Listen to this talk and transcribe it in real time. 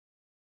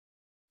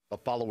The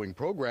following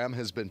program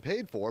has been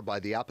paid for by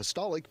the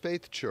Apostolic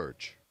Faith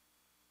Church.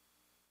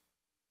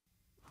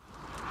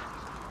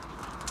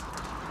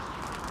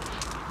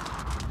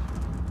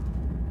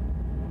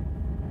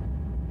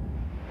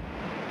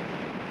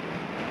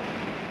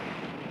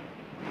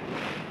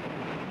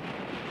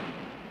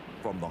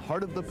 From the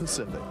heart of the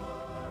Pacific,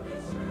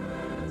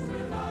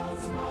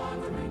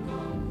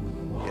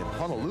 in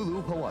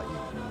Honolulu, Hawaii.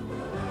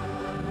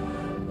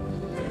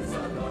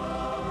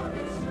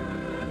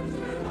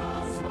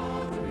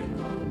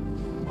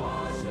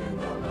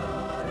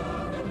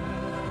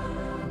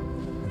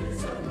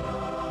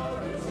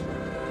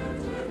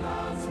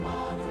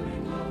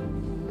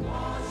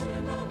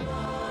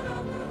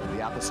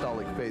 The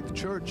Apostolic Faith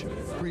Church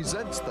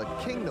presents the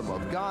Kingdom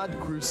of God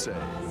Crusade.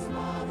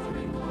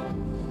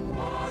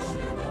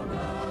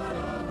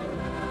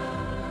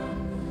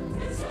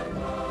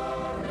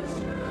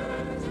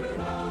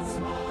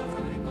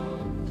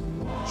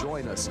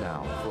 Join us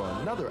now for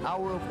another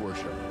hour of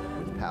worship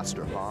with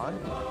Pastor Han,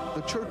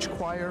 the church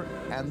choir,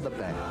 and the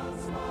band.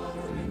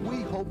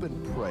 We hope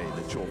and pray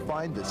that you'll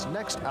find this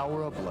next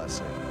hour a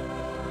blessing.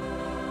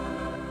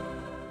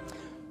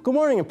 Good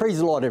morning and praise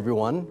the Lord,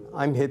 everyone.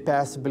 I'm Head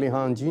Pastor Billy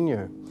Han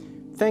Jr.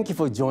 Thank you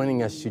for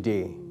joining us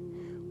today.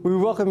 We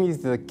welcome you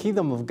to the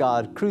Kingdom of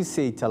God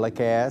Crusade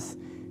telecast,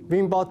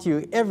 being brought to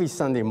you every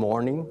Sunday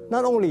morning,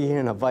 not only here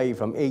in Hawaii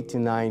from 8 to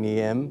 9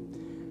 a.m.,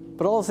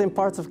 but also in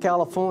parts of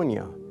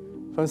California,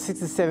 from 6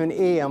 to 7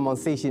 a.m. on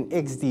station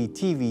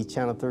XD-TV,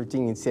 Channel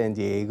 13 in San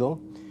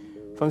Diego,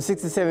 from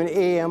 6 to 7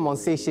 a.m. on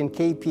station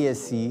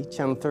KPSC,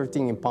 Channel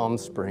 13 in Palm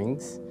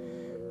Springs,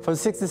 from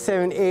 6 to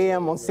 7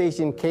 a.m. on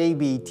station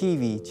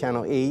KB-TV,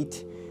 Channel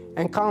 8,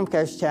 and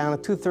Comcast Channel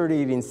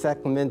 238 in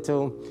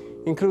Sacramento,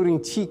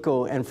 including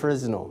Chico and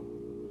Fresno.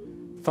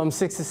 From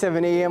 6 to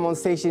 7 a.m. on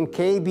station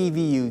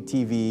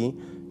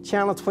KBVU-TV,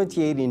 Channel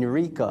 28 in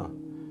Eureka.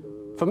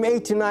 From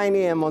 8 to 9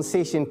 a.m. on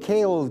station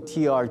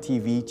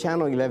KOTR-TV,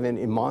 Channel 11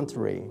 in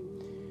Monterey.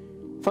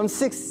 From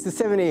 6 to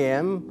 7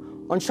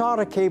 a.m. on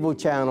Charter Cable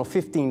Channel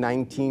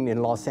 1519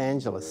 in Los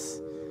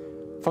Angeles.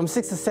 From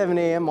 6 to 7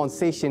 a.m. on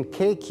station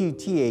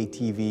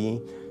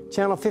KQTA-TV,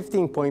 Channel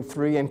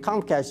 15.3 and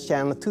Comcast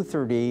Channel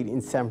 238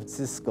 in San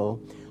Francisco,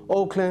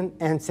 Oakland,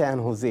 and San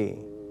Jose.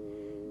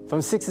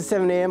 From 6 to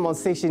 7 a.m. on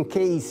station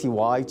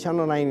KECY,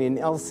 Channel 9 in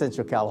El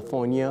Centro,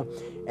 California,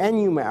 and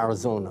Yuma,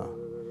 Arizona.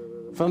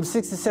 From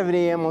 6 to 7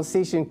 a.m. on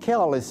station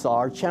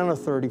KLSR, Channel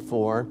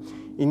 34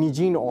 in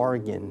Eugene,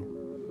 Oregon.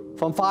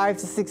 From 5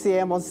 to 6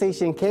 a.m. on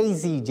station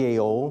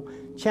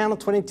KZJO, Channel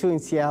 22 in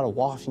Seattle,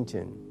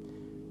 Washington.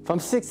 From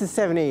 6 to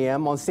 7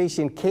 a.m. on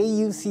station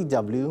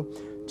KUCW,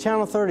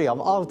 Channel 30 of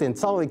Ogden,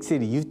 Salt Lake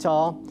City,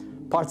 Utah,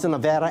 parts of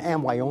Nevada,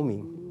 and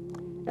Wyoming.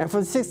 And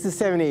from 6 to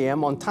 7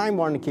 a.m. on Time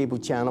Warner Cable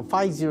Channel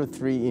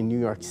 503 in New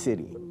York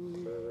City.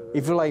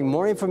 If you'd like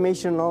more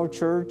information on our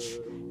church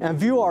and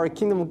view our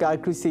Kingdom of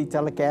God Crusade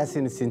telecast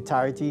in its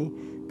entirety,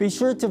 be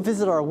sure to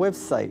visit our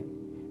website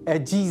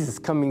at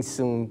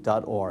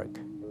JesusComingSoon.org.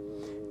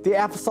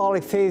 The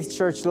Apostolic Faith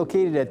Church,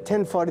 located at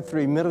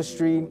 1043 Middle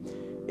Street,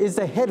 is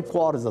the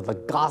headquarters of the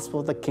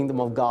gospel of the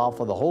Kingdom of God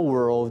for the whole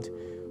world,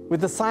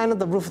 with the sign on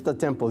the roof of the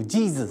temple,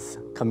 Jesus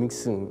Coming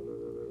Soon.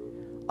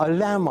 A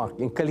landmark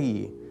in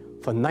Kalihi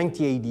for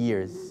 98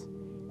 years,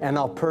 and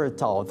our prayer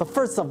tower, the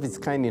first of its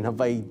kind in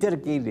Hawaii,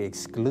 dedicated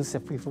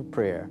exclusively for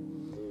prayer.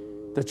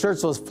 The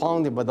church was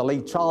founded by the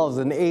late Charles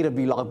and Ada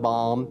B.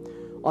 Lochbaum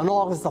on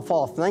August the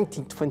 4th,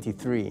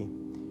 1923,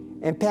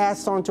 and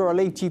passed on to our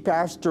late Chief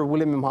Pastor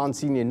William M. Hahn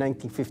Sr. in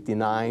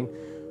 1959,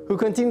 who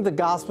continued the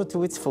gospel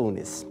to its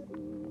fullness.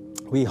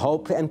 We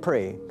hope and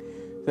pray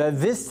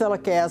that this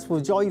telecast will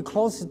draw you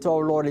closer to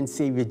our Lord and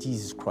Savior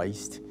Jesus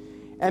Christ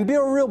and be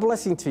a real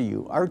blessing to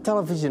you, our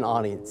television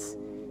audience,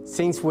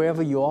 saints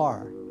wherever you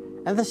are,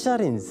 and the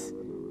shut-ins,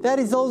 that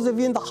is those of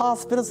you in the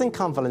hospitals and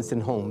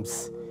convalescent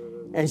homes.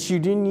 And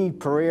should you need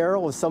prayer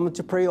or someone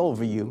to pray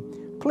over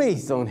you,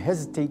 please don't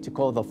hesitate to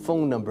call the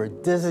phone number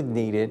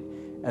designated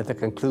at the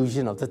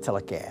conclusion of the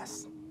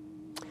telecast.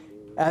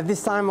 At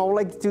this time, I would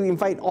like to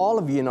invite all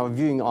of you in our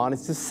viewing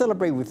audience to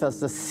celebrate with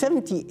us the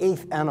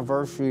 78th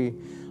anniversary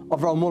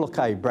of our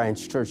Molokai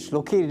Branch Church,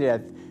 located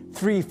at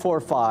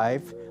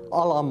 345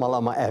 Ala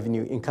Malama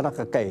Avenue in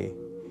Kanakakai,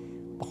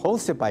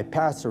 hosted by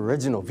Pastor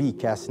Reginald V.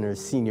 Castner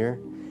Sr.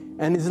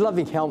 and his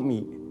loving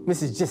helpmeet,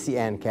 Mrs. Jessie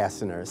Ann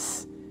Castner.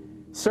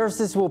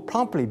 Services will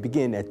promptly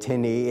begin at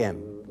 10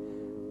 a.m.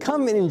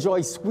 Come and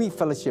enjoy sweet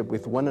fellowship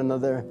with one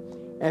another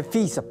and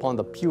feast upon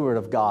the pure word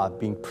of God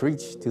being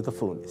preached to the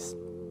fullness.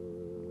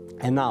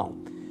 And now,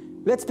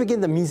 let's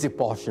begin the music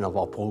portion of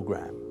our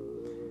program.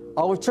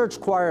 Our church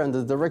choir,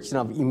 under the direction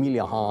of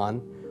Emilia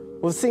Hahn,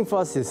 will sing for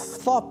us his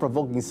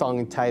thought-provoking song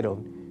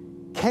entitled,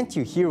 "Can't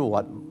You Hear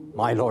What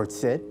My Lord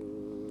Said?"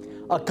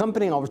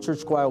 Accompanying our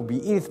church choir will be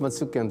Edith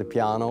Matsuki on the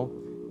piano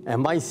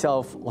and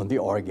myself on the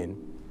organ.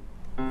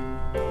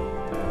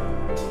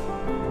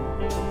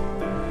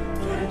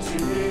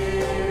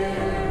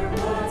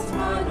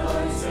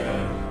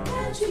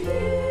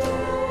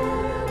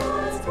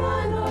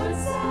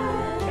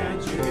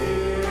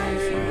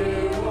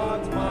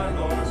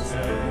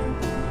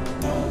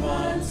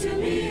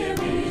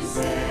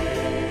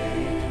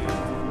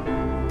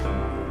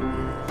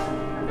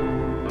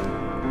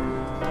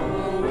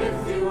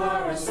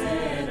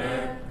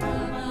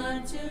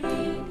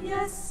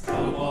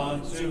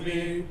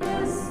 me.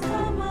 Yes,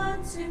 come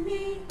unto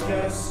me.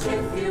 Yes,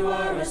 if you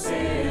are a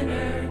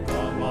sinner,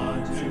 come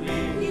unto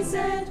me. He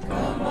said,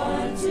 come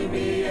unto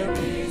me and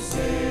be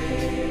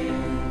saved.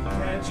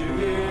 Can't you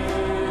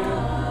hear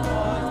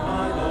what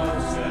my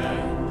Lord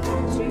said?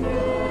 Can't you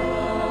hear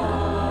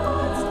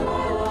what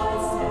my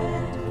Lord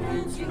said?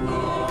 Can't you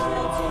hear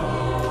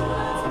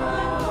what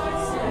my Lord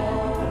said?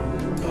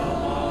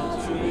 Come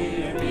unto me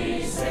and be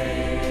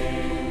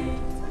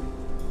saved.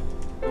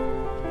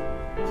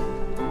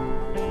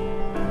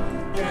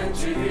 Can't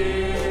you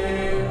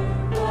hear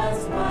what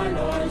my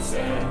Lord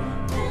said?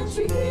 Can't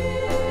you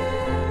hear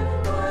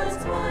what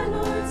my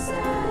Lord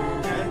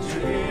said? Can't you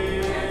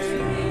hear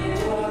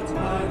what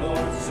my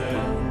Lord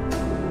said?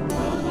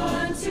 Come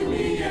unto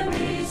me and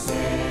be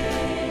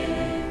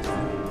saved.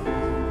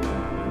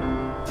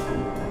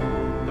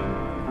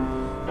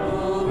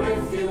 Oh,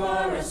 if you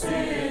are a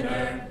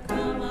sinner,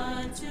 come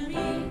unto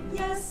me.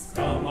 Yes,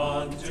 come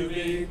unto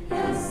me.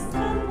 Yes,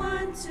 come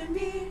unto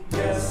me.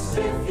 Yes,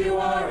 if you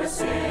are a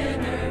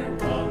sinner,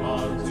 come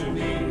unto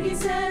me. He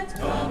said,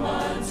 come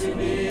unto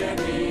me and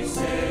be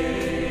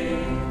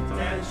saved.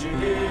 Can't you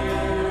hear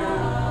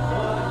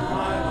what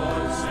my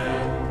Lord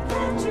said?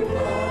 Can't you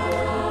hear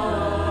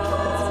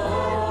what my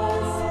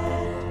Lord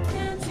said?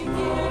 Can't you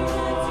hear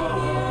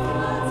what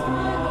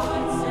my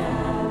Lord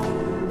said?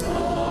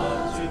 Come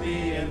unto me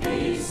and be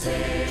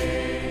saved.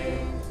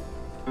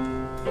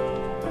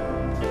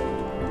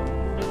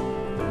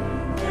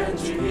 Can't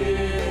you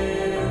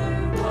hear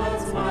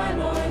what my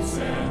Lord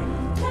said?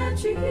 Can't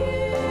you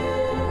hear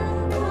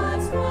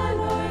what my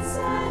Lord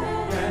said?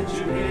 Can't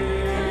you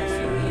hear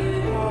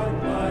what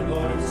my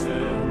Lord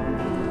said?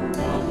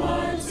 Come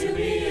unto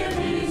me and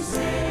be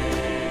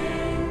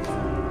saved.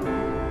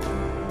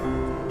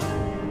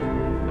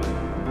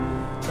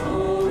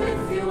 Oh,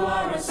 if you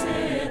are a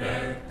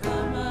sinner,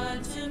 come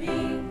unto me.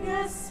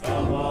 Yes,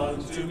 come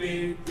unto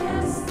me.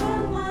 Yes,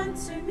 come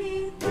unto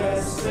me.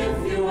 Yes,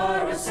 if you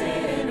are a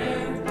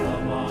sinner,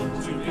 come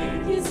unto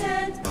me. He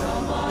said,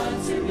 come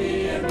unto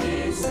me and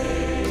be saved.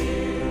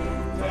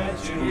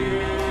 Can't you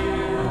hear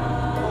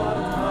what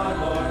my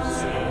Lord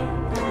said?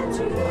 Can't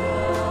you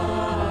hear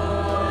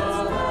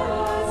what my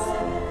Lord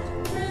said?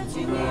 Can't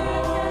you hear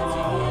what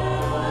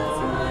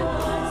my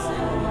Lord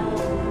said?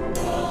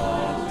 Come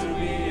unto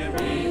me and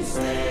be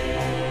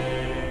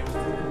saved.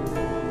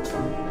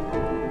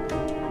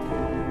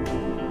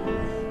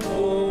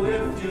 Oh,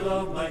 if you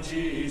love my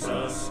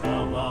Jesus,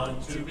 come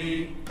unto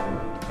me.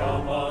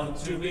 Come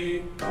unto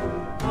me.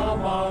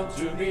 Come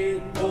unto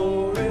me.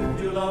 Oh,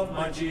 if you love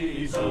my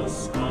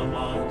Jesus, come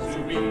unto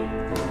me.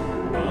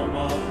 Come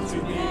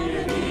unto me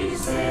and be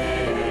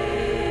saved.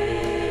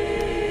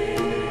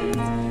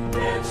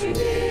 Can't you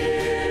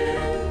hear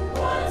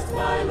what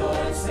my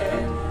Lord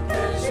said?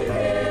 Can't you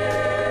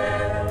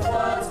hear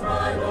what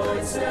my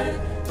Lord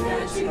said?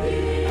 Can't you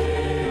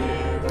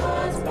hear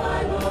what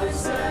my Lord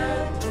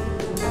said?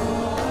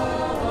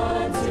 Come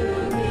unto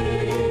me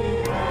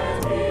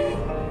and be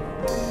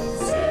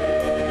saved.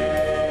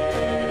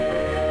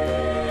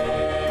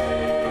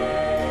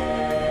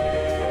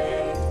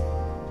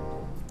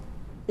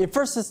 In 1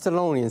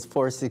 Thessalonians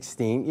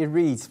 4:16, it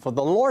reads, For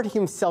the Lord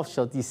himself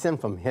shall descend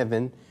from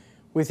heaven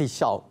with a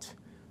shout,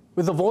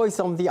 with the voice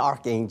of the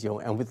archangel,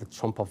 and with the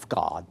trump of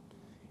God.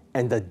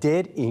 And the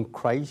dead in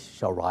Christ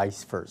shall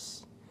rise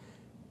first.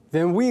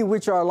 Then we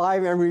which are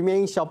alive and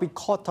remain shall be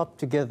caught up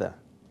together.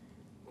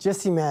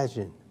 Just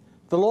imagine,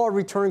 the Lord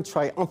returning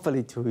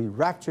triumphantly to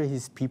rapture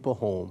his people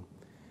home.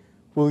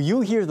 Will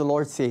you hear the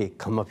Lord say,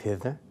 Come up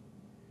hither?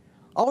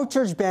 Our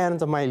church band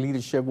under my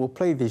leadership will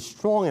play this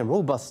strong and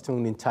robust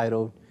tune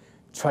entitled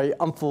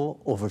Triumphal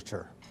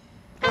Overture.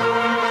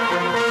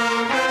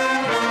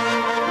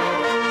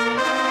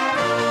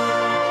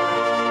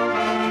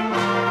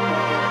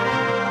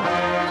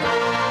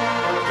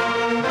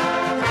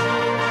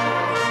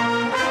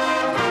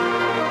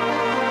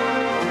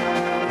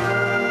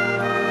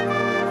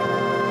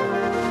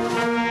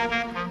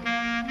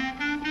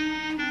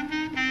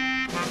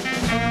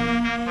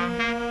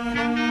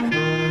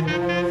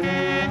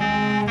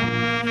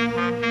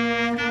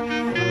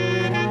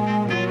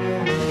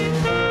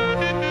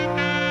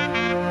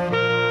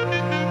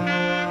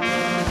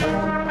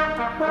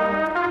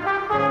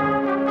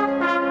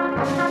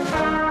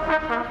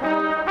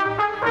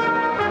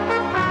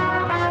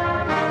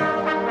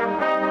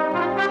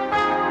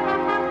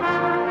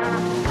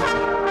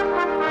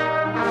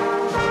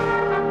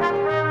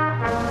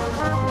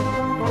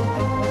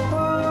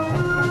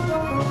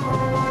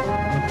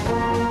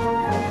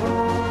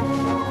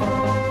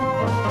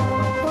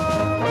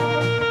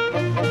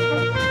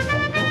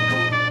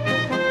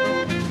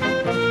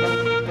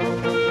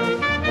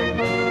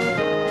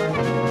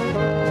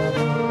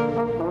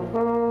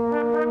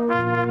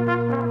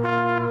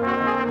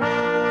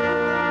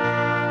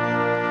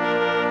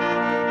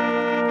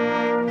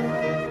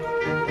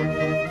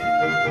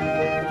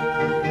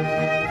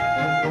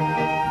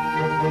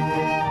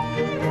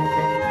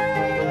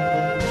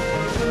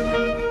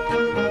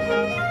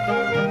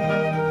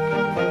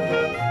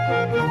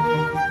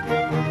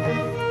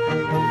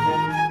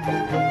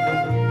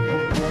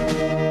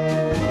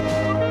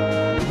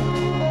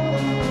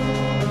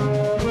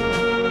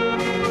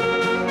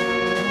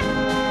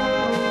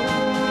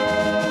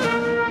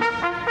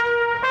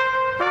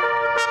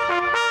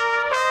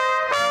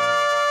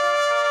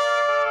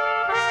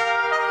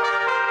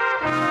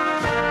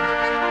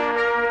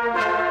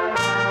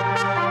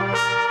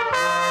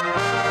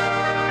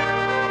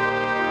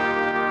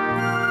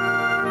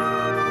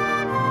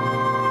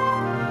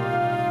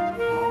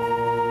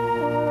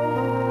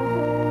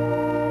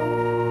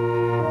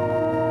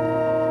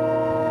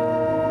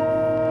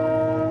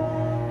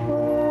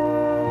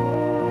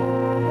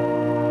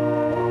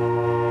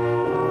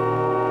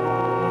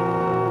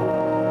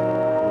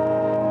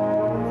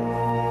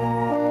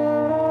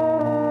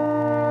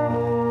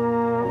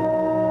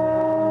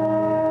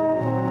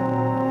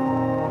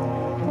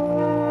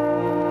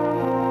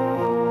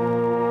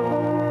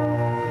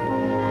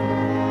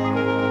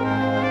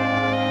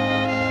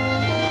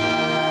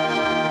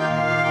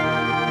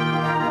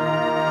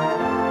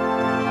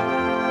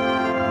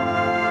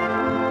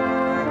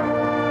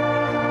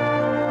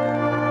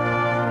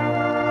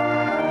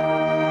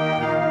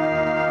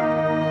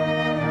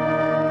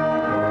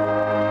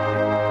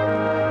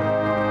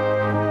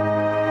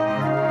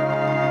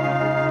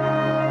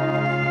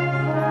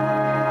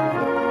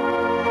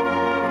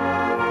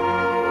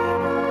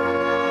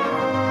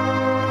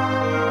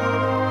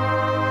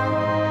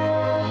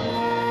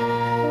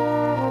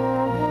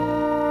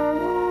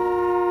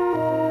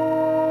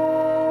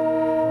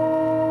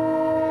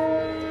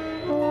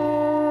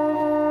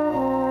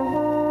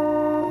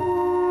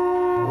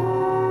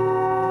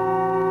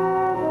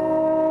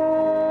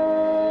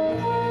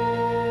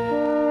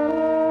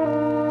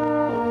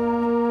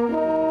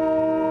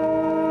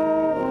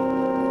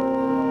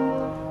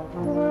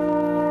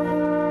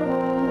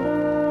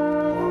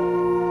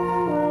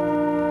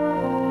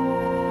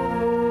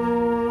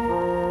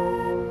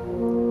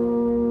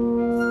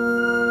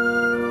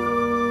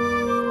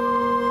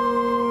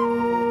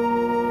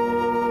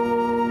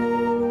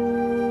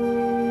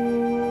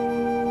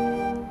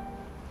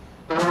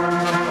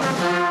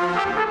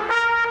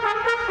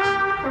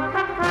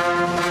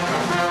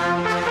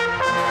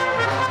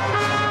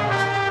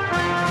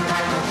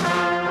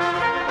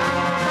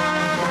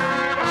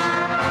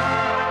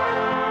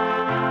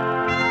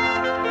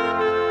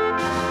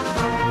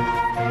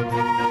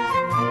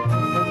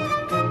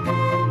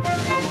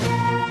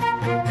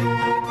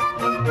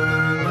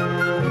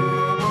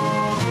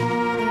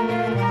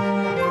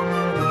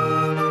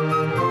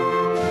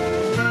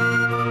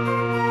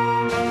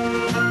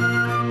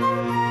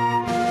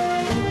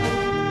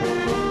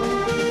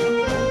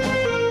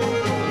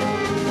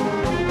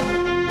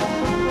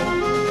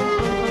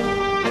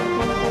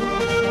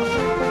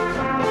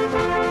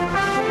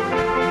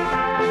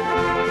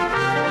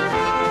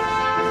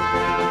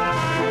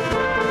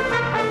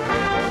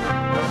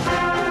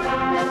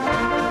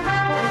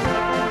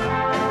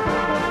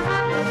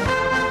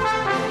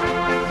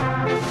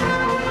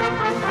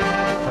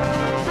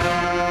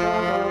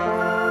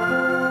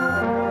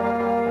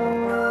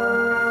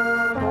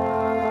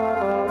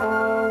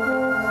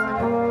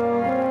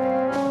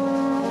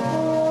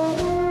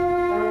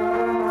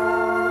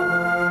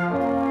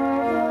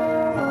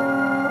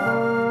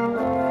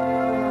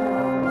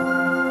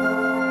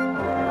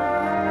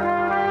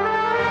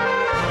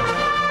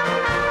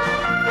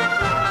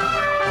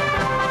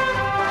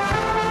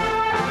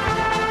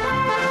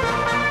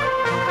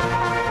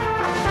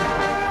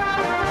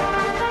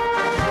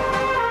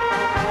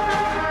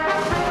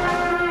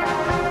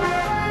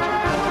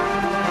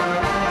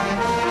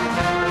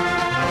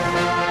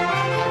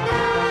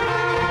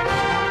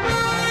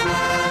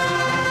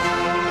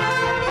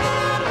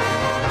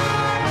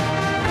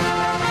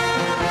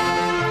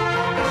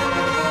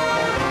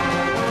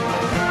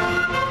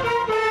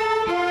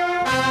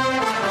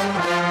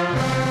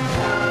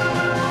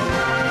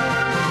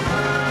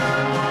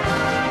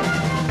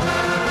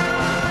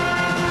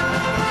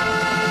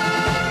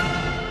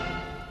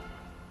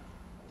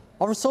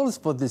 Our solace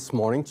for this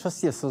morning,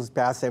 Trustee Associate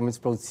Pastor Edmund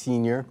Sproat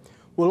Sr.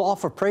 will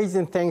offer praise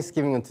and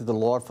thanksgiving unto the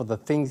Lord for the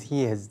things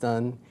he has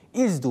done,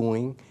 is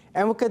doing,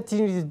 and will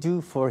continue to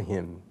do for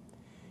him.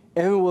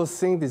 And we'll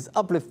sing this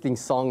uplifting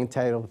song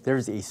entitled,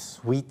 There's a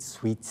Sweet,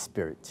 Sweet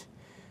Spirit.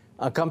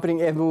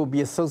 Accompanying Edmund will be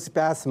Associate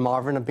Pastor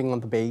Marvin Abing on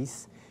the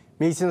bass,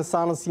 Mason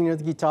Asano Sr. on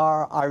the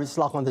guitar, Iris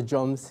Locke on the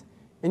drums,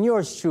 and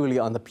yours truly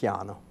on the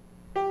piano.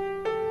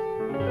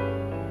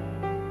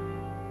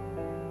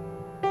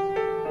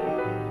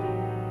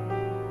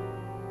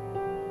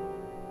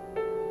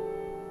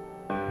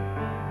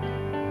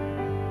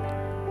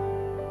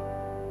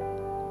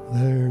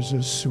 There's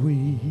a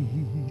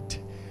sweet,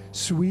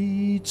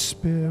 sweet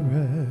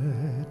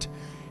spirit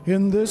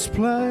in this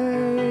place,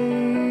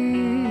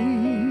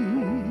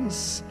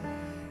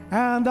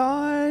 and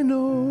I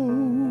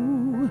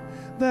know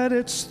that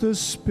it's the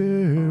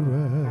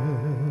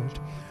Spirit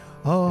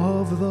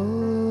of the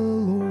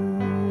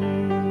Lord.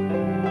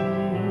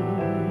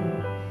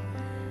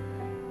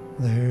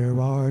 There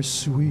are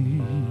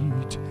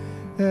sweet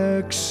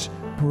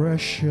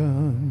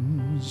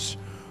expressions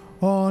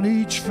on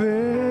each face,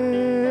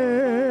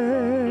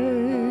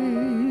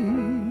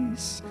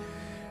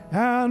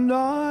 and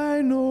I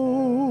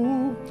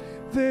know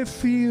they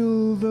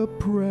feel the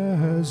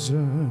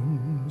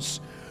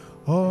presence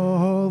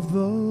of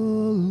the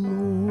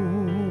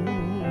Lord.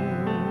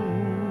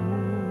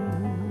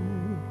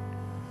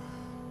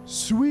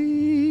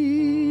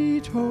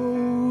 Sweet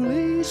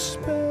Holy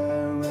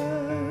Spirit,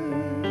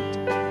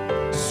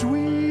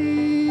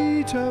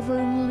 sweet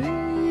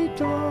heavenly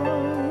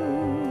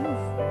dove,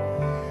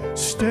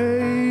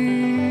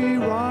 stay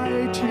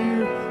right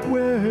here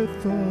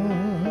with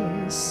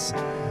us,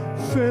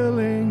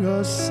 filling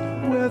us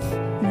with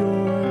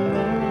your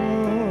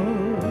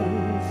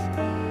love,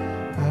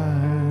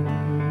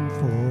 and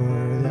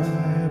for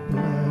thy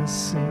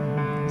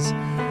blessings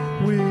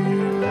we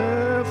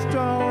lift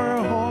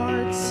our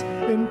hearts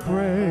in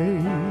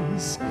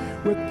praise.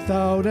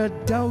 Without a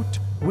doubt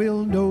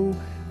we'll know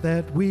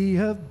that we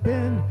have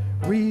been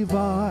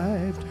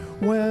revived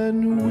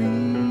when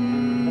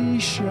we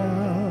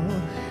shall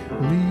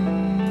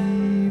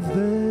leave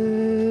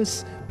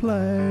this place.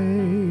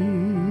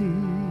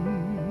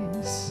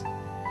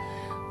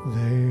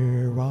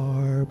 There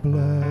are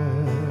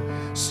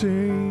blessings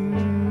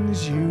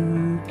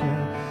you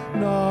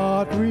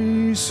cannot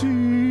receive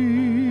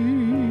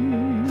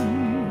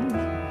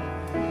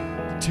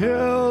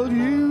till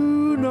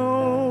you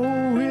know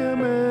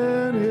him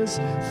in his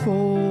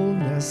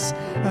fullness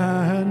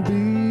and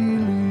believe.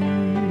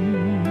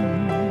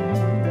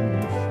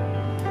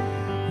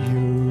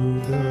 You're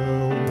the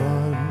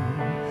one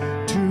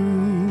to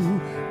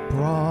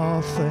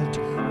profit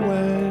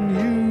when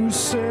you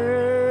say,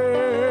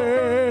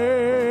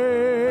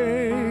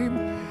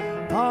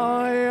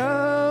 I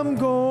am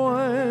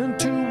going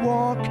to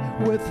walk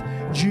with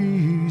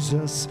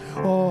Jesus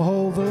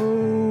all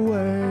the way.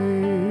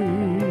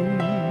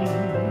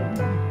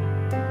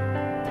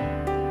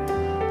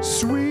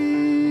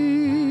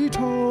 Sweet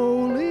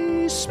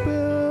Holy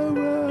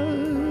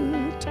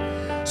Spirit,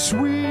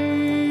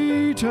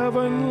 sweet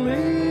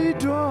heavenly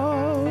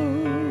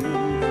dove,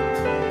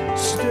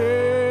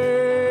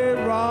 stay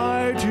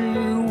right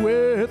here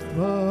with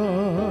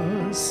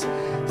us,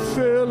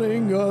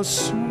 filling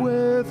us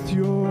with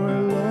your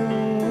love.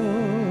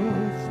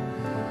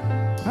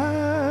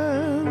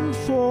 And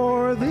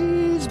for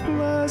these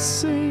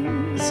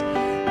blessings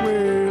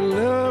we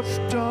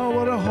lift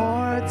our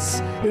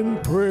hearts in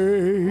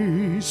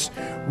praise.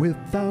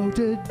 Without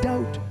a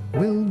doubt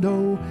we'll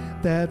know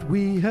that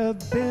we have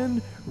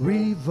been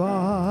revived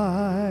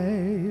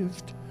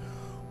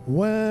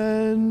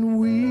when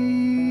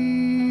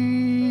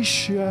we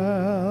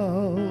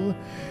shall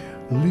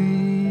leave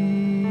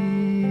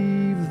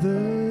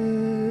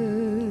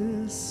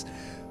this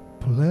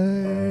place.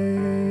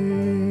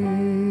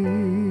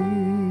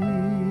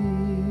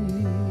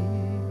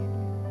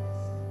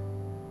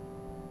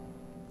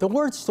 The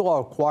words to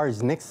our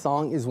choir's next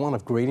song is one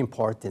of great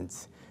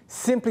importance,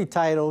 simply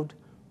titled,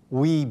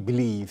 We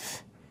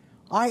Believe.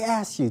 I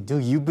ask you, do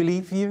you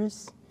believe,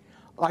 viewers?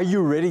 Are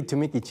you ready to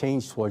make a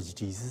change towards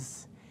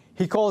Jesus?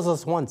 He calls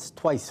us once,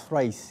 twice,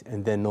 thrice,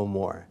 and then no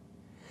more.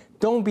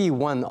 Don't be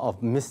one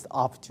of missed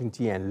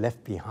opportunity and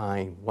left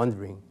behind,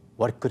 wondering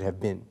what could have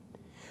been.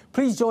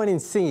 Please join in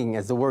singing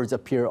as the words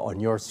appear on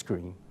your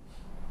screen.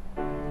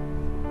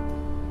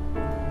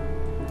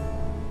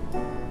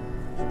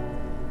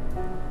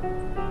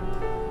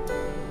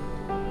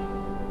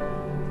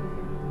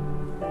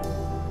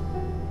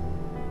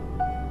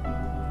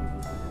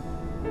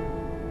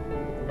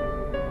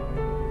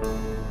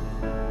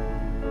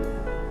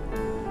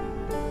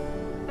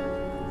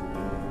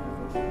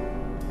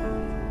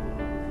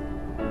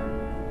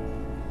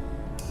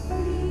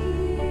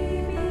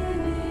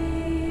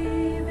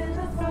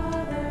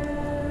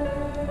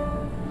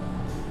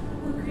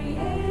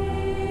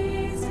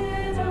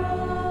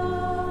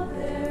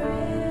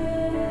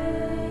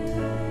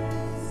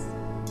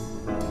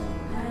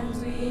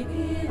 We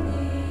believe the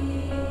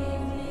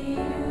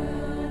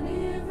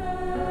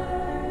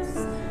universe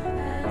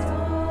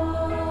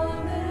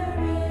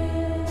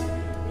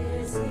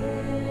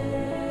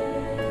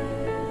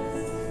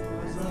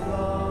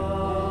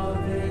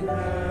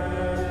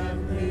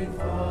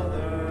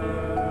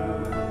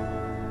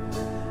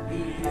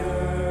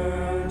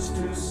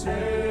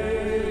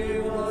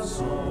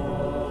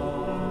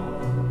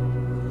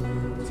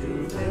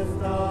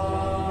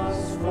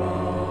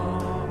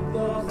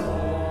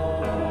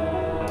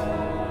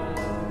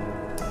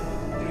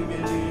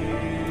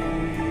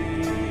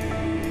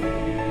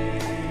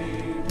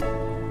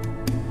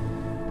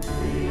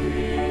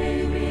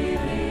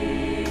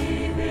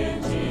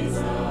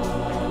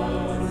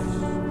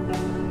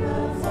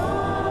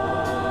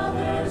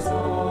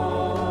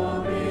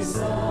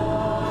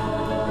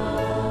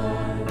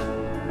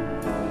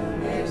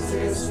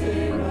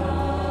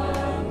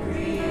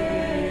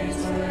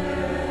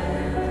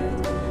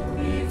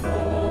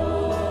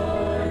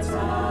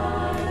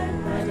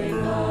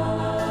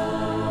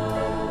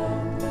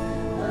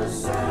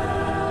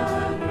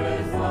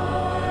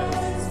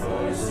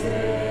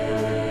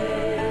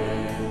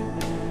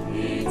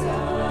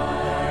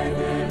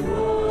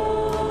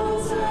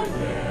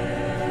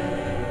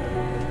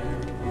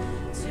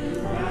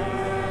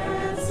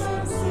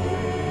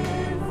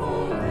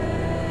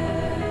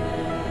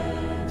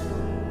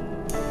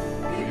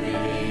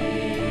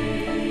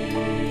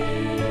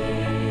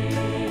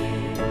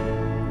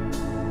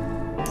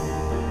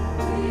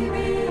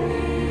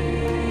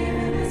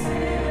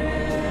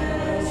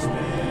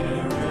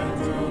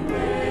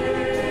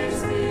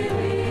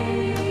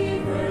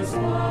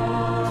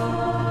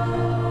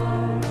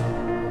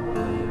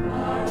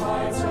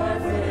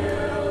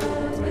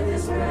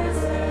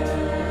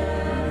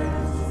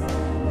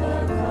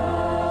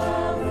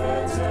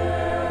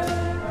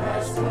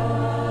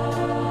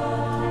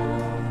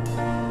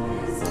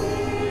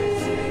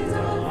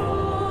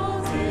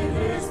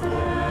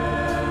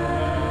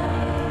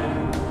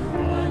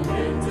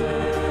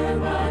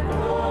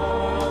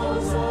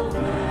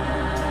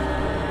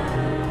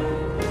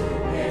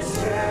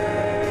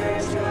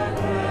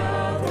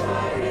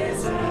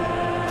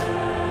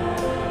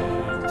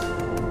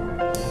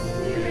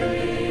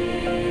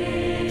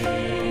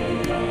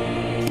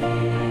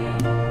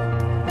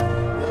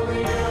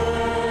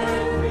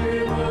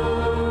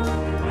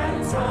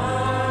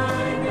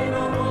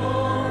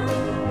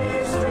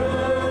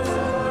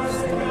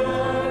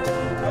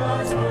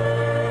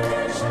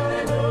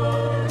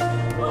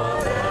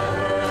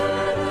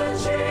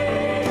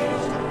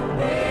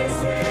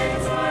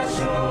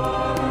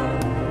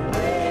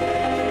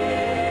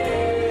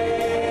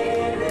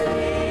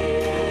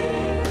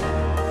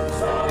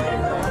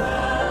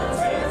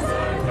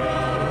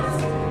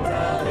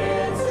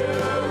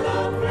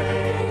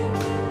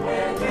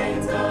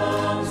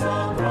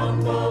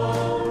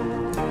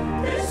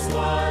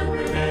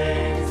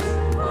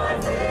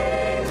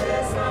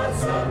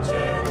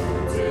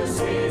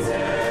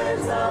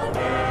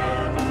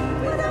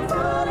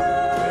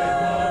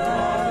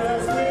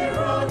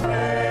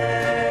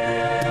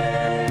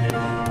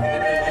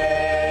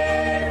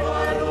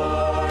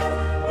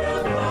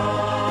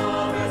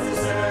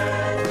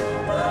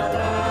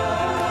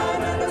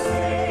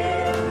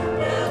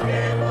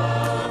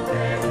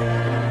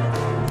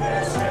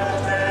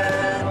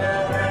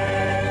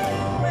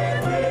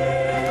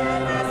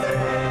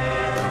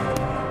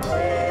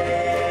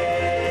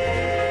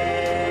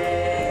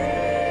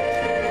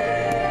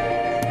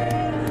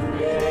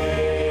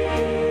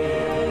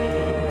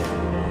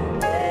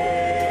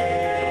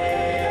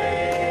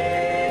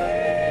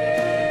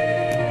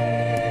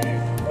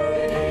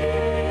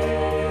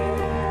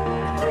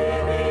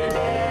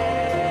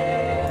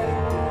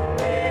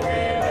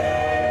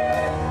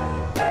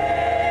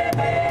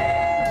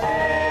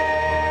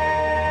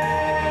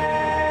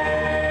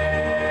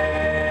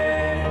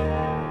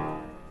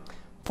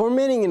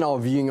in our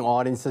viewing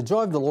audience, the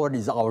joy of the Lord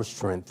is our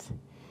strength.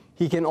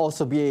 He can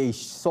also be a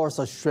source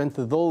of strength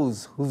to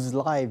those whose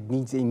life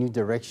needs a new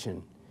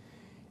direction.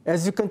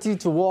 As we continue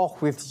to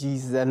walk with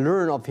Jesus and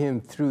learn of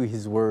Him through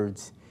His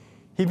words,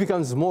 He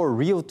becomes more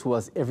real to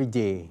us every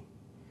day.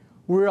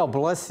 We are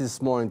blessed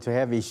this morning to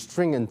have a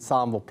string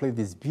ensemble play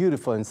this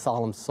beautiful and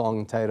solemn song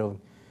entitled,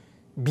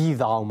 Be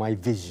Thou My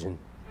Vision.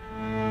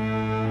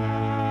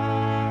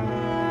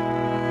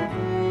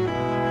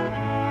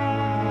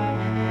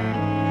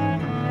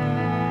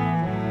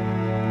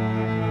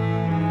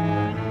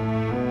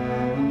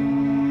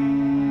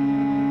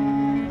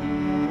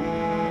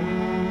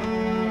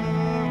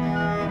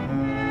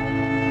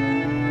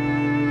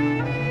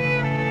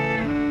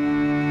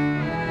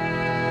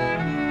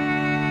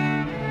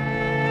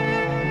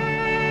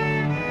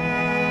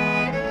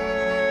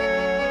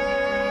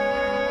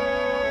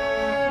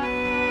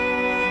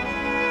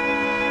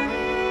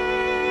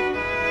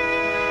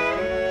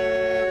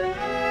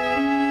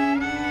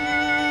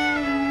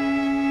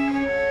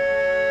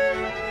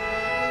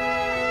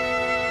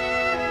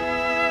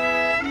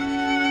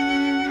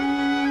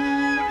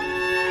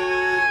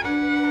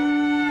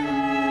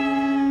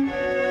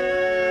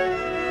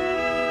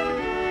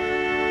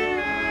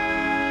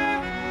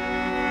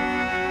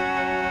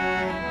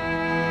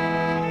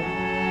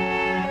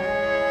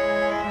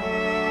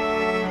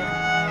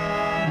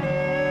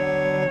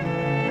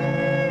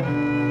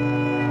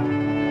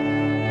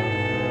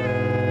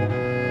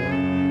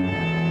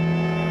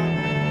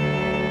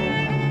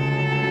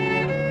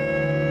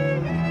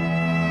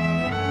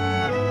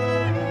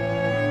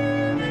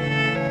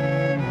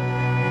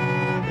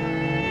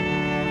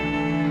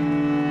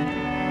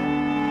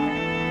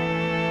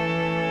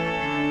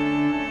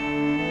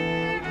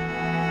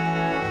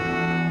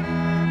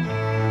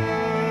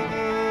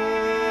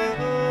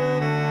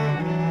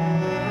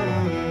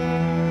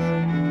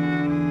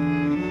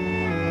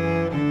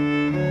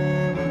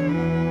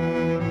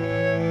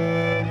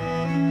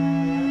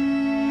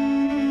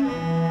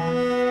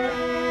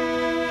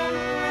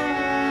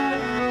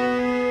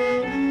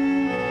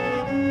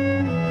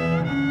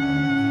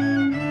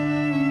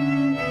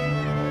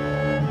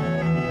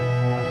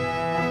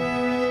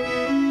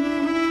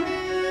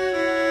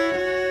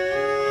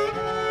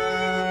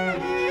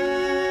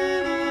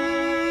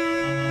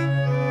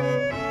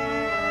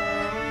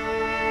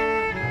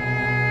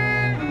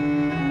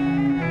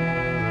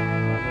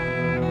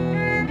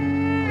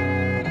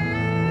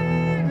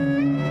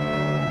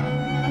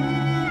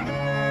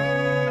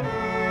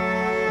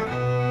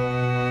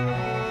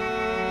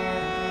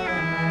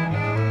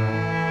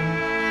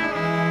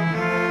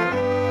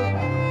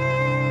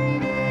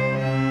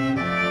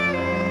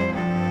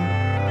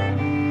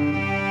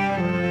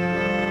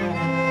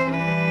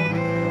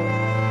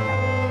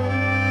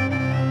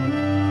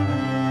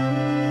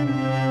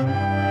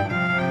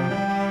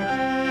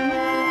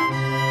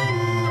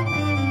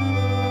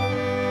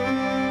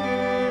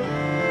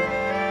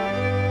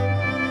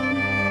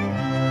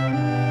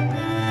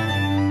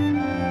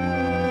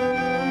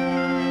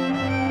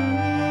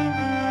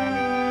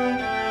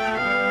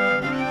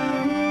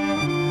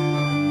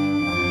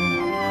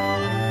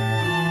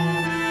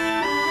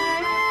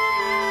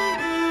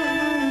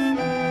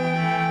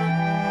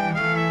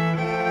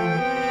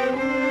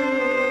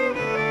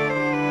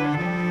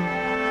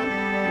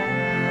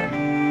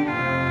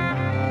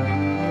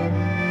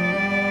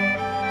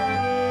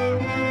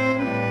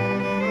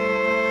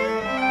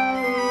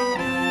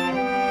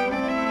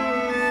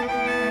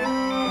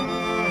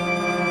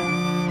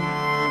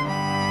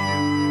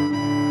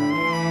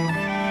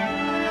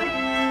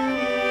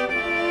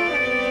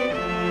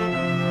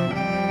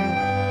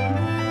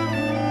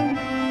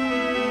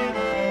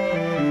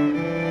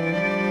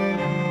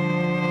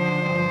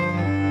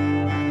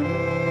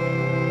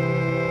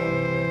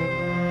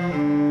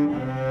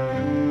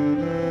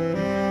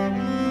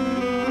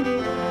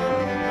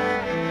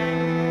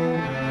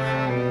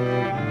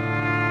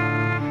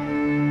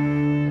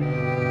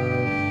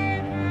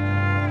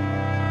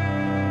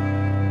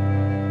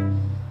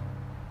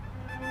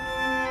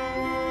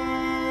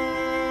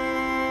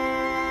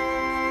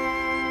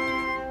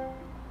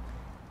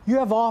 You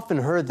have often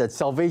heard that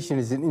salvation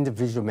is an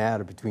individual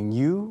matter between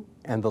you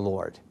and the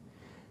Lord.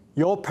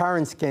 Your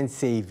parents can't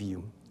save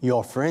you.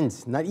 Your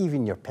friends, not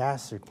even your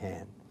pastor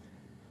can.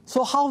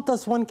 So how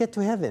does one get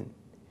to heaven?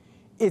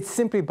 It's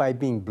simply by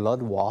being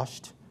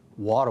blood-washed,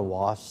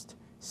 water-washed,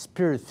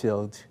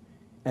 spirit-filled,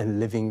 and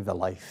living the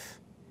life.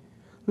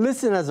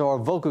 Listen as our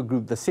vocal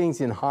group, the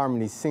Saints in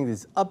Harmony, sing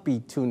this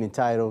upbeat tune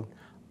entitled,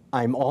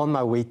 I'm on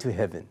my way to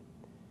heaven.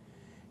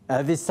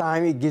 At this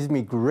time, it gives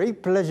me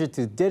great pleasure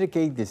to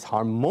dedicate this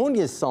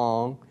harmonious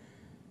song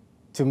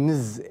to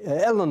Ms.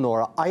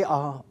 Eleanor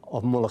Aya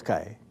of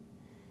Molokai.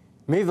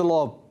 May the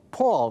Lord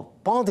pour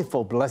out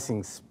bountiful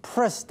blessings,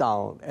 pressed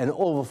down and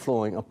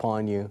overflowing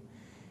upon you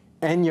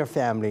and your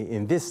family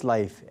in this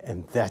life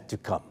and that to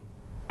come.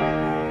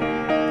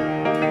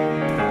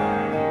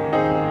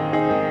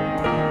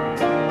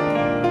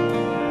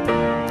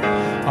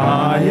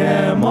 I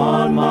am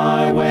on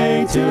my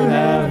way to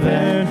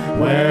heaven,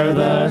 where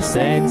the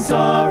saints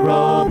are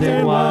robed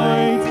in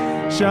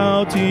white,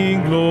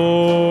 shouting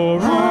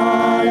glory,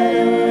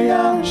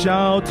 hallelujah,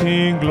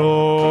 shouting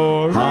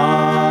glory,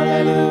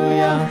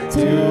 hallelujah,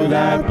 to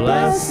that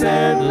blessed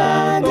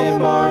land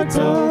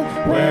immortal,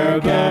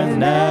 where can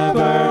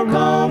never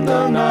come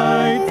the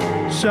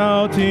night,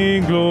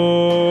 shouting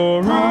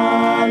glory,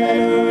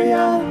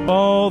 hallelujah,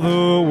 all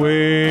the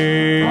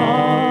way,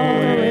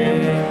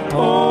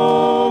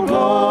 oh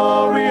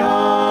glory,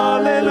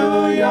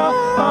 hallelujah,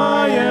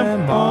 I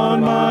am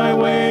on my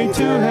way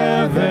to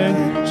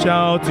heaven,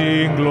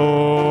 shouting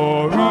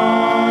glory,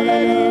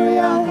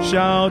 hallelujah,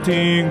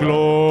 shouting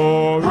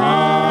glory,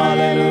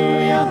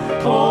 hallelujah,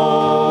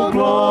 oh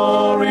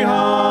glory,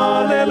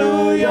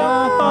 hallelujah,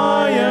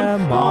 I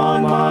am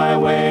on my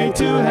way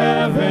to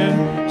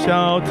heaven,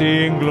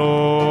 shouting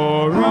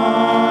glory,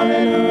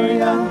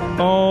 hallelujah,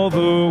 all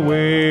the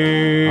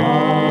way,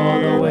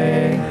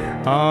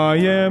 I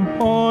am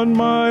on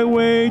my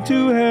way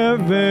to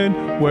heaven,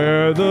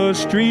 where the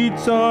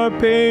streets are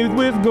paved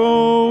with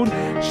gold,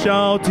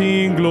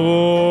 shouting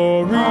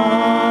glory,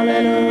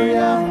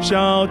 hallelujah,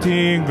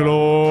 shouting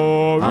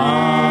glory,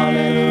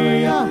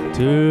 hallelujah,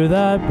 to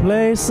that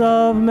place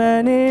of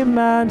many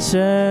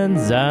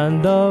mansions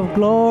and of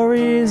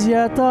glories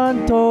yet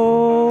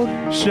untold,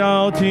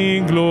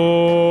 shouting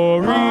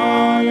glory,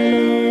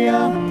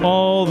 hallelujah,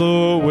 all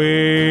the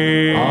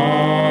way,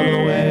 all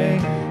the way.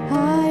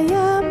 I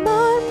am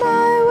on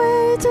my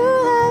way to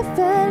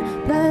heaven,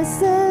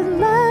 blessed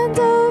land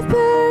of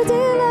pure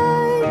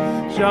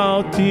delight,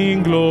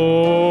 shouting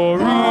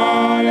glory,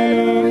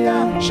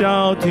 hallelujah,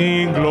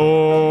 shouting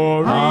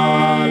glory,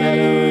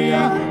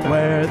 hallelujah,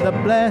 where the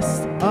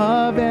blessed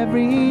of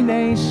every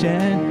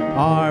nation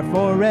are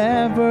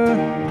forever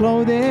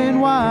clothed in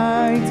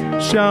white,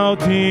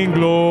 shouting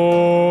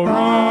glory,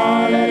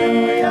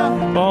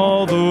 hallelujah,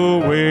 all the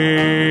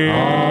way,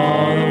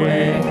 all the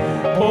way.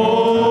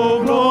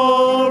 Oh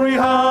glory,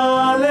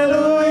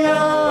 hallelujah,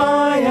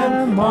 I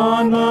am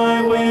on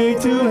my way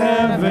to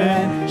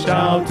heaven,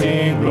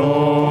 shouting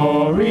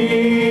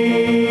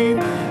glory,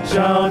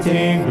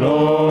 shouting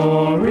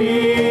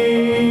glory.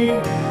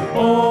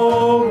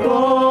 Oh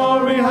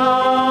glory,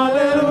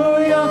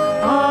 hallelujah,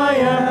 I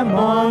am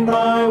on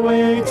my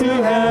way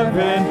to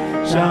heaven,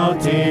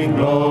 shouting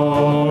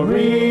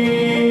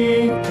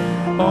glory,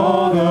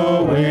 all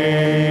the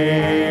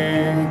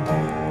way.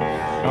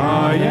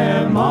 I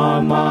am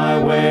on my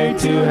way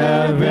to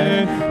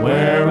heaven,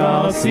 where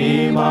I'll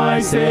see my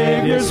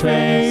Savior's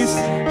face,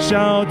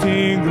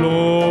 shouting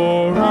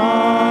glory,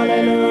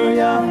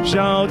 hallelujah,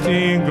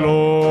 shouting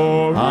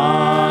glory,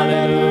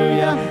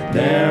 hallelujah.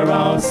 There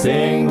I'll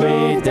sing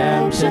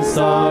redemption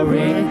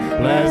story,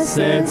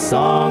 blessed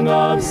song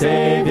of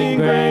saving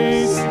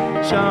grace,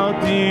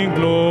 shouting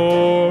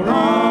glory,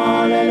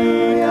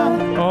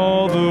 hallelujah,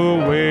 all the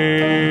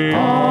way,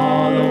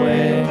 all the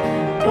way.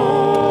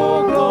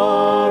 Oh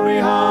glory,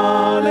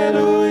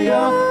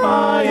 hallelujah,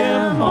 I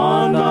am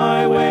on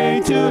my way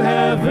to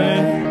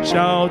heaven,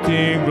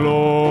 shouting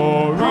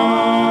glory,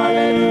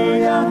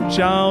 hallelujah,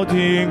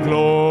 shouting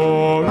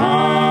glory,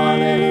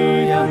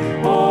 hallelujah.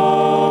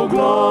 Oh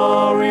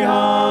glory,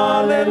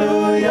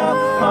 hallelujah,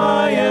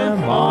 I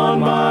am on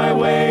my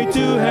way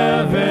to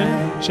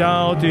heaven,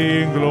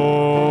 shouting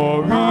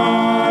glory,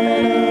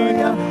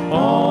 hallelujah,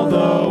 all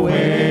the way.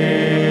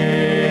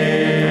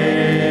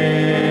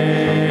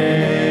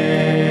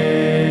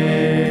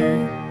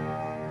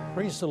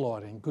 Praise the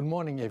Lord and good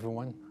morning,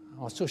 everyone.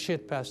 I'm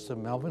Associate Pastor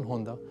Melvin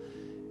Honda,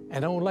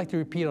 and I would like to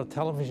repeat our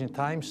television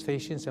time,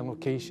 stations, and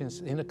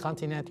locations in the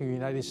continental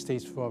United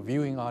States for our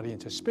viewing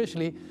audience,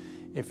 especially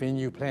if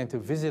you plan to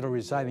visit or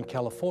reside in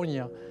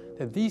California,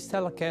 that these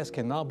telecasts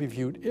can now be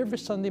viewed every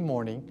Sunday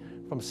morning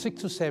from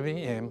 6 to 7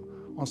 a.m.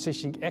 on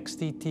station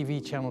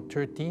XD-TV Channel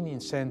 13 in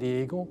San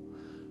Diego,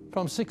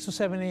 from 6 to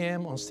 7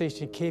 a.m. on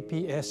station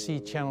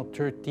KPSC Channel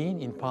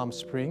 13 in Palm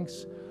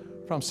Springs,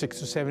 from 6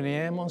 to 7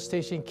 a.m. on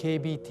station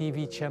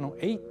KB-TV Channel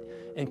 8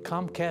 and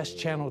Comcast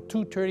Channel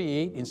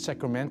 238 in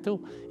Sacramento,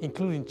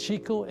 including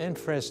Chico and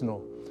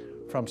Fresno,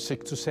 from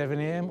 6 to 7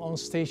 a.m. on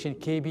station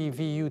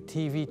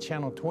KBVU-TV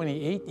Channel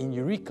 28 in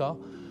Eureka,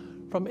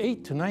 from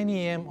 8 to 9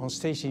 a.m. on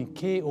station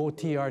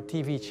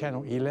KOTR-TV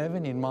Channel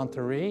 11 in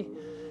Monterey,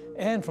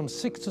 and from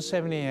 6 to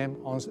 7 a.m.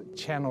 on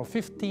Channel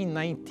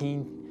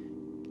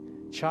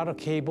 1519 Charter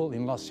Cable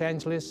in Los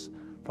Angeles,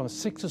 from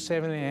 6 to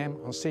 7 a.m.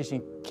 on station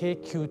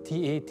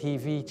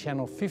KQTA-TV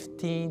Channel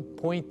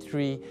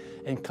 15.3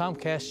 and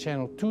Comcast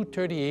Channel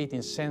 238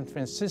 in San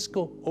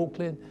Francisco,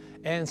 Oakland,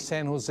 and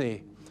San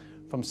Jose,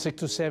 from 6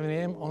 to 7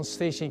 a.m. on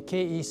station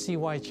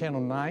KECY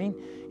Channel 9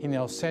 in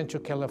El Centro,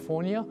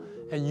 California,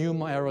 and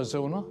Yuma,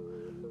 Arizona,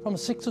 from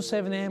 6 to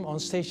 7 a.m. on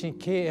station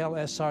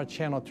KLSR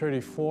Channel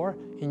 34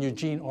 in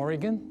Eugene,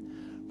 Oregon,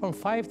 from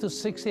 5 to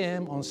 6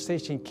 a.m. on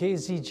station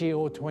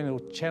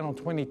KZJO Channel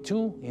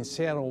 22 in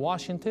Seattle,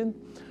 Washington,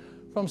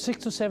 from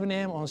 6 to 7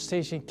 a.m. on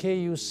station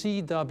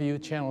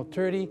KUCW Channel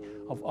 30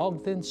 of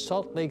Ogden,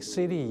 Salt Lake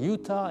City,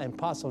 Utah, and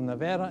parts of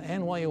Nevada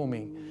and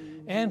Wyoming,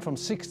 and from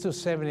 6 to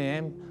 7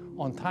 a.m.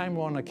 on Time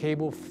Warner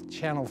Cable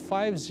Channel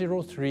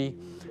 503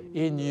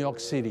 in New York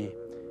City.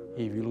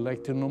 If you'd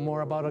like to know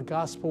more about our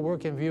gospel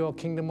work and view our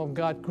Kingdom of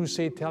God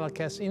Crusade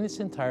telecast in its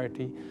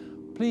entirety,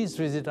 please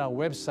visit our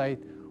website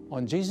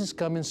on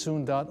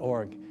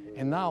jesuscomingsoon.org.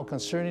 And now,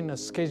 concerning the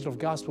schedule of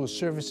gospel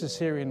services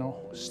here in the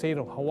state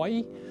of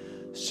Hawaii,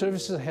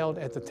 services are held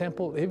at the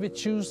temple every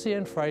Tuesday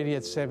and Friday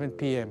at 7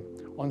 p.m.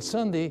 On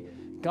Sunday,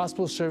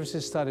 gospel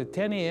services start at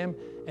 10 a.m.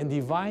 and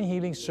divine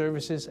healing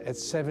services at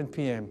 7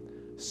 p.m.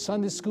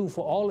 Sunday school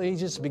for all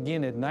ages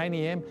begin at 9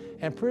 a.m.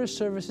 and prayer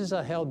services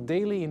are held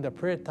daily in the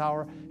prayer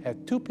tower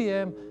at 2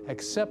 p.m.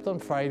 except on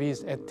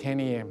Fridays at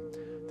 10 a.m.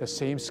 The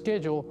same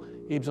schedule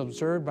is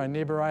observed by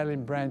Neighbor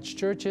Island branch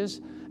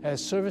churches,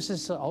 as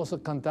services are also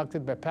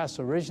conducted by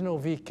Pastor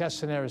Reginald V.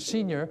 Castanera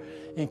Sr.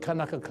 in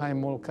Kanakakai,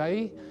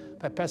 Molokai,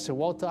 by Pastor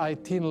Walter I.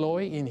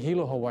 Tinloy in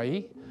Hilo,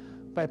 Hawaii,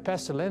 by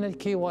Pastor Leonard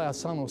K. Y.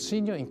 Asano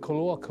Sr. in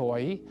Koloa,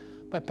 Kauai,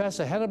 by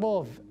Pastor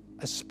Hannibal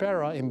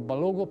Aspera in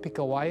Balogo,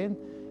 Pikawayan,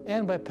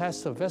 and by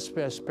Pastor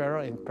Vesper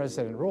Aspera in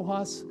President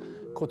Rojas,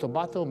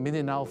 Cotabato,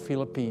 Mindanao,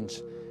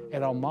 Philippines.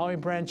 At our Maui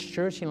branch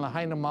church in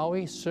Lahaina,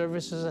 Maui,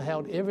 services are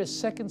held every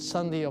second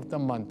Sunday of the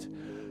month.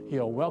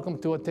 You are welcome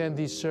to attend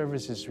these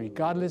services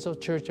regardless of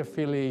church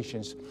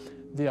affiliations.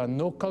 There are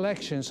no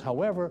collections.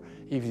 However,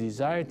 if you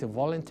desire to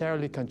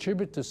voluntarily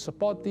contribute to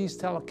support these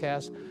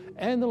telecasts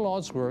and the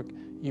Lord's work,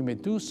 you may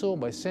do so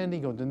by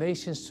sending your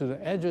donations to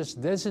the address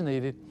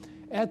designated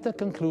at the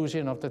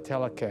conclusion of the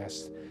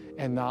telecast.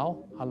 And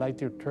now, I'd like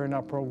to turn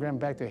our program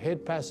back to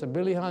Head Pastor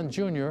Billy Hahn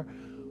Jr.,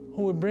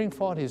 who will bring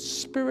forth his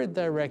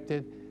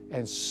Spirit-directed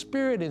and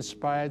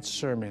Spirit-inspired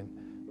sermon.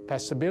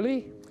 Pastor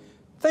Billy?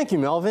 Thank you,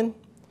 Melvin.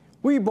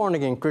 We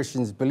born-again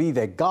Christians believe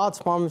that God's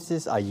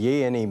promises are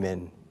yea and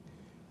amen.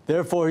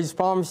 Therefore, his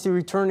promise to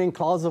return in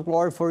clouds of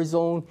glory for his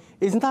own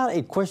is not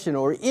a question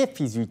or if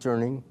he's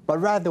returning,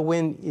 but rather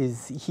when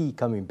is he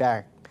coming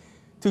back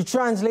to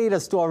translate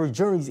us to our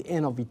journey's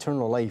end of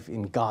eternal life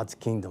in God's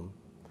kingdom.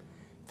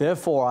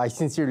 Therefore, I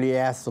sincerely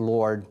ask the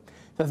Lord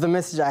that the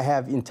message I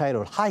have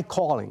entitled High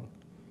Calling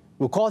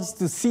will cause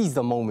you to seize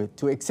the moment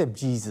to accept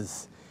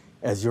Jesus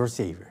as your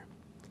Savior.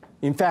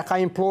 In fact, I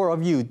implore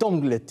of you,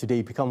 don't let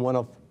today become one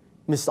of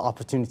missed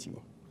opportunity.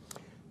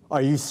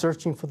 Are you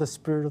searching for the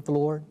Spirit of the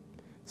Lord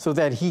so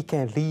that he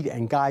can lead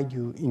and guide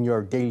you in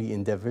your daily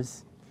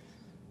endeavors?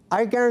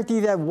 I guarantee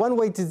that one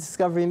way to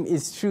discover him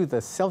is through the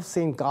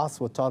self-same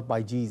gospel taught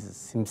by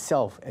Jesus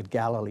himself at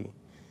Galilee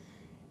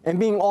and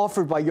being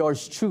offered by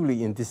yours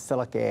truly in this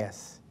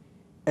telecast,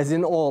 as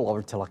in all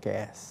our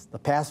telecasts, the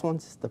past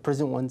ones, the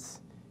present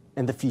ones,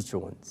 and the future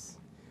ones.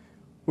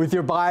 With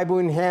your Bible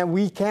in hand,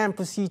 we can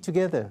proceed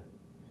together.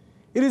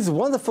 It is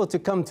wonderful to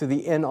come to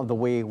the end of the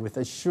way with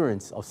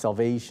assurance of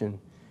salvation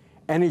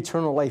and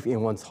eternal life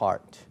in one's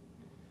heart.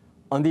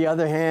 On the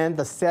other hand,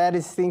 the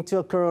saddest thing to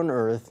occur on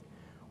earth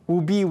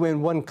will be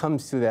when one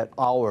comes to that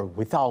hour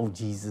without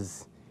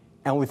Jesus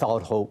and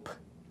without hope.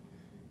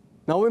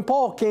 Now, when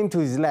Paul came to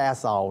his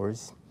last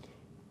hours,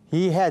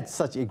 he had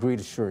such a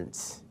great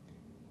assurance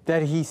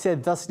that he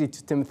said thusly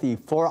to Timothy,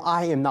 "For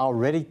I am now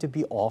ready to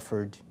be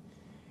offered,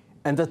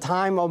 and the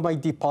time of my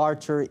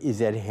departure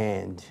is at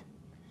hand."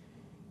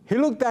 He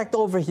looked back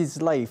over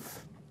his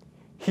life.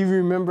 He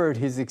remembered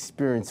his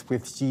experience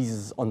with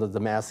Jesus on the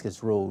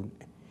Damascus Road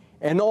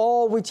and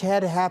all which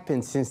had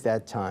happened since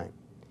that time.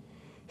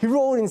 He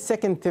wrote in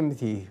 2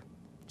 Timothy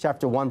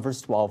chapter 1,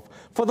 verse 12,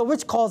 "For the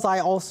which cause I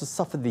also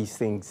suffer these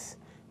things.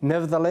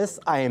 Nevertheless,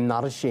 I am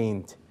not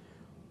ashamed,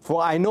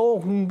 for I know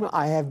whom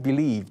I have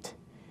believed,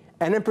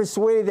 and am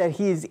persuaded that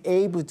he is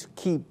able to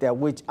keep that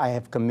which I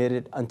have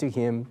committed unto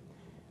him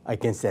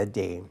against that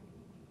day."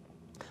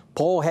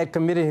 Paul had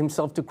committed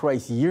himself to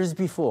Christ years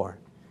before,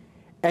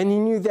 and he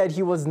knew that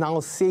he was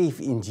now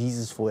safe in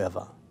Jesus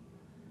forever.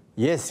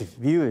 Yes,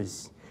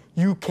 viewers,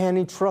 you can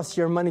entrust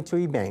your money to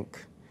a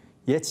bank,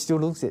 yet still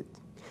lose it.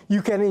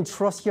 You can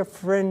entrust your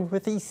friend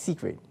with a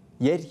secret,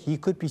 yet he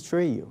could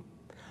betray you.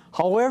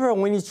 However,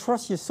 when you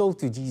trust your soul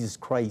to Jesus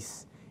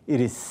Christ,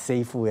 it is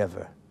safe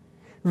forever.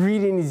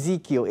 Read in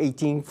Ezekiel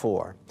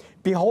 18:4,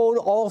 "Behold,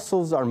 all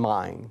souls are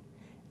mine.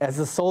 As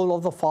the soul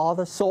of the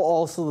Father, so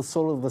also the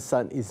soul of the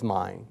Son is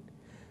mine.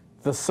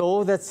 The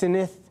soul that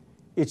sinneth,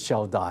 it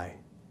shall die."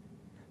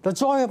 The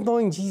joy of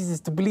knowing Jesus is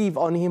to believe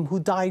on him who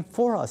died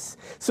for us,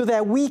 so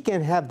that we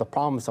can have the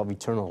promise of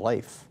eternal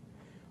life.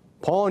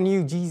 Paul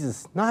knew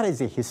Jesus not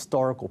as a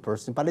historical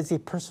person, but as a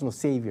personal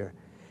Savior,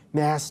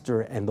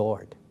 Master, and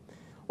Lord.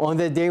 On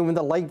the day when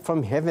the light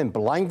from heaven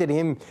blinded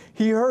him,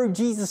 he heard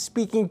Jesus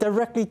speaking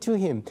directly to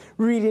him.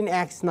 Read in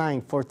Acts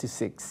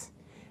 9:4-6.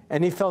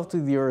 "And he fell to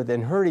the earth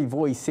and heard a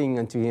voice saying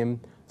unto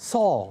him,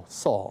 Saul,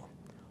 Saul,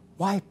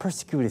 why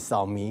persecutest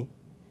thou me?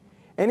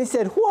 And he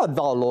said, Who art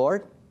thou,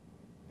 Lord?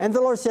 And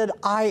the Lord said,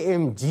 I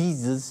am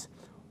Jesus,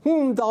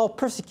 whom thou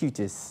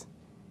persecutest.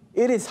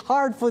 It is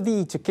hard for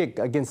thee to kick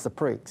against the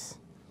pricks.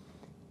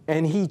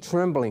 And he,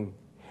 trembling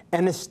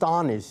and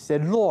astonished,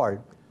 said,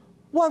 Lord,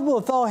 what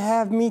wilt thou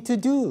have me to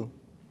do?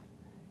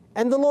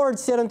 And the Lord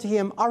said unto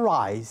him,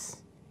 Arise,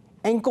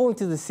 and go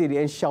into the city,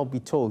 and shall be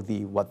told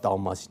thee what thou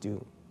must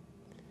do.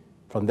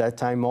 From that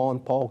time on,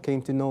 Paul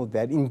came to know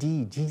that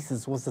indeed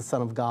Jesus was the Son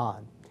of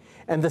God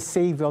and the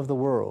Savior of the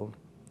world.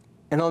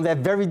 And on that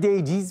very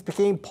day, Jesus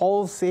became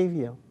Paul's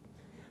Savior.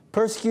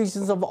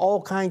 Persecutions of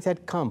all kinds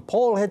had come.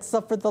 Paul had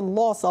suffered the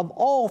loss of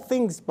all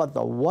things, but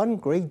the one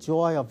great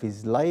joy of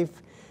his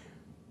life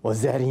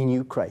was that he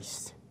knew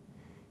Christ.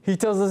 He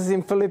tells us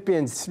in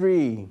Philippians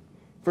 3,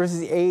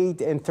 verses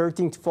 8 and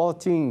 13 to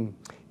 14,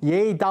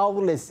 "Yea,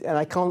 doubtless, and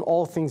I count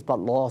all things but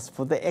loss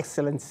for the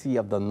excellency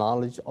of the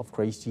knowledge of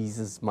Christ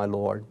Jesus my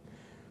Lord,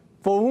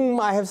 for whom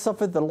I have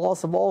suffered the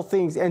loss of all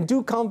things, and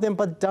do count them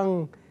but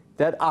dung,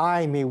 that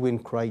I may win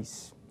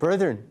Christ.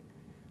 Brethren,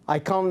 I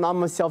count not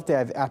myself to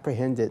have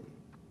apprehended,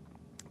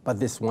 but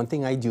this one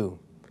thing I do,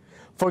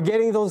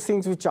 forgetting those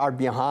things which are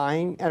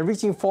behind, and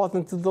reaching forth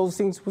unto those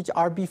things which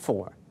are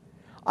before,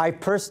 I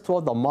press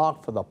toward the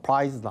mark for the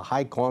prize of the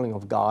high calling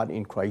of God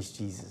in Christ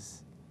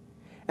Jesus."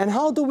 And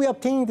how do we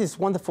obtain this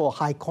wonderful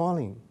high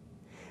calling?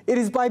 It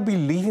is by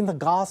believing the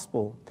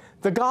gospel.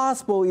 The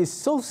gospel is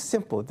so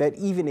simple that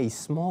even a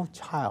small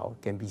child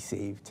can be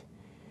saved.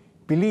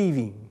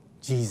 Believing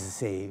Jesus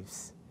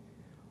saves.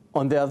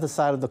 On the other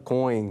side of the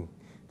coin,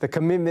 the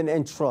commitment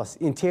and trust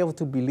entailed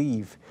to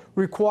believe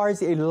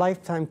requires a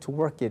lifetime to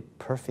work it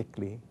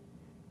perfectly.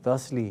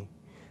 Thusly,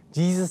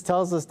 Jesus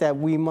tells us that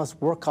we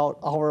must work out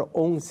our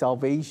own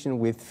salvation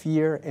with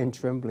fear and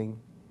trembling.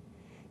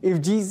 If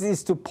Jesus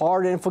is to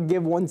pardon and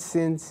forgive one's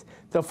sins,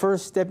 the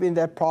first step in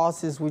that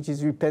process, which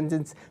is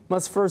repentance,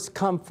 must first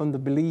come from the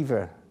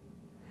believer.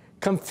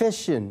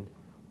 Confession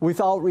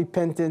without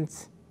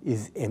repentance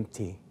is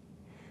empty.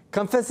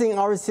 Confessing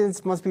our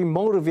sins must be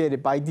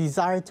motivated by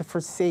desire to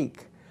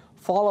forsake,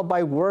 followed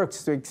by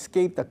works to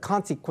escape the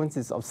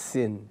consequences of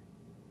sin.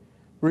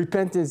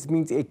 Repentance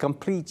means a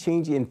complete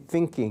change in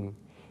thinking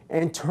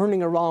and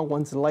turning around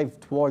one's life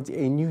towards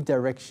a new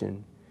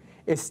direction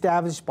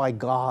established by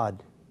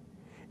God.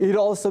 It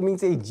also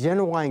means a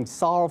genuine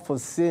sorrow for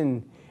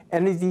sin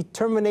and a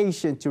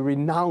determination to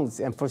renounce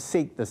and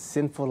forsake the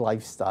sinful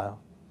lifestyle.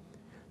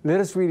 Let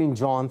us read in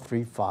John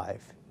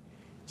 3:5.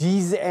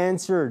 Jesus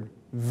answered,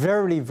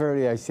 "Verily,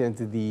 verily, I say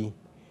unto thee,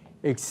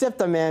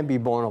 except a man be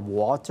born of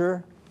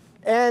water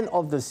and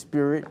of the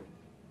Spirit,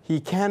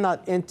 he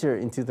cannot enter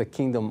into the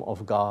kingdom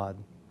of God."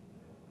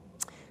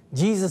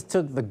 Jesus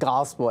took the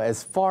gospel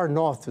as far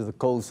north to the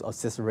coast of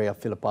Caesarea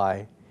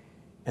Philippi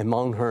and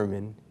Mount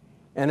Hermon,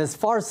 and as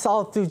far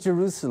south to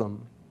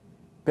Jerusalem,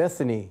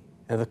 Bethany,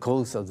 and the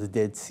coast of the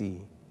Dead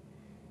Sea.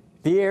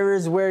 The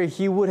areas where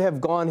he would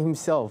have gone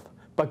himself,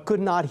 but could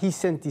not, he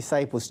sent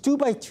disciples 2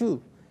 by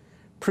 2,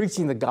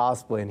 preaching the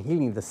gospel and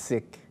healing the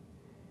sick.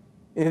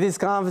 In this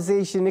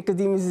conversation,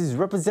 Nicodemus is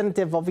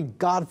representative of a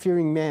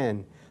God-fearing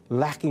man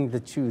lacking the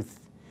truth.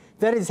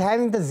 That is,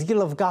 having the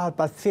zeal of God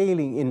but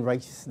failing in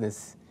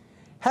righteousness,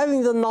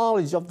 having the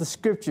knowledge of the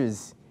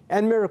scriptures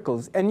and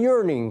miracles and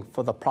yearning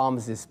for the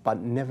promises but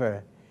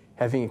never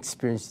having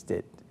experienced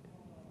it.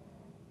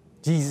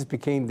 Jesus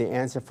became the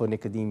answer for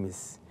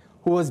Nicodemus,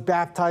 who was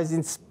baptized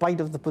in spite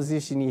of the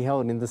position he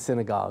held in the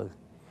synagogue.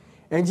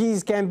 And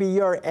Jesus can be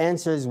your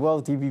answer as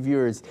well, TV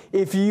viewers,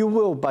 if you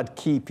will but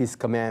keep his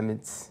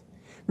commandments.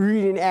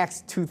 Read in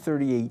Acts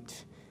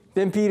 2:38.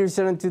 Then Peter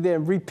said unto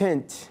them,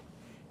 "Repent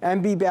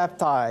and be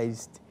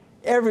baptized,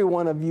 every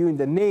one of you, in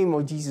the name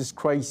of Jesus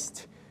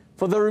Christ,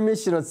 for the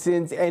remission of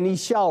sins, and ye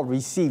shall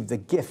receive the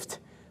gift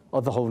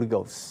of the Holy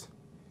Ghost."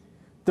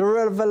 The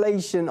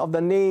revelation of the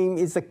name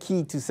is the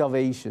key to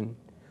salvation.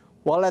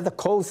 While at the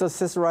coast of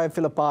Caesarea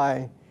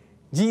Philippi,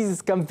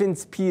 Jesus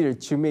convinced Peter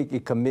to make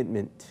a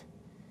commitment.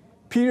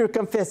 Peter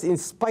confessed, in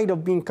spite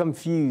of being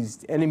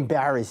confused and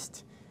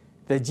embarrassed,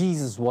 that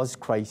Jesus was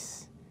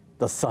Christ,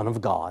 the Son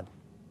of God.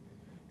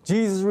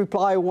 Jesus'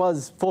 reply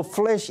was, "For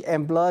flesh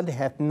and blood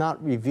hath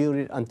not revealed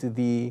it unto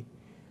thee,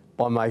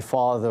 but my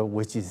Father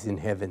which is in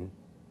heaven.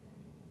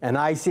 And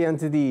I say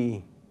unto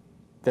thee,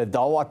 that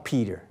thou art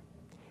Peter,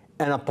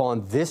 and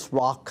upon this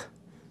rock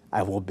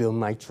I will build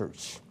my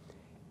church,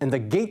 and the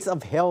gates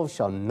of hell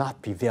shall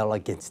not prevail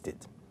against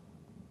it."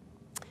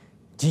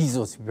 Jesus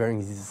was preparing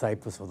his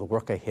disciples for the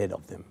work ahead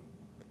of them.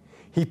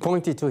 He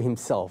pointed to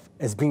himself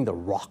as being the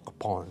rock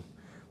upon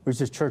which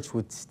the church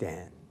would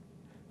stand.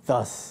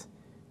 Thus,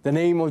 the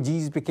name of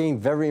Jesus became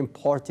very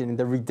important in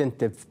the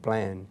redemptive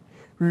plan.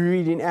 We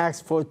read in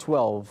Acts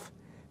 4:12,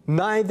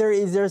 "Neither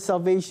is there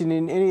salvation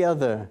in any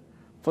other,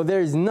 for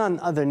there is none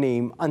other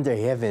name under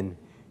heaven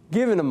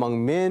given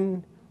among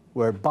men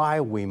whereby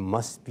we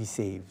must be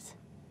saved."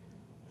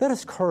 Let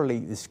us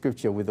correlate the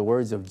scripture with the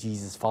words of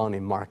Jesus found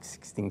in Mark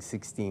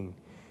 16:16.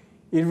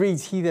 It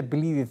reads, "He that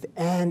believeth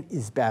and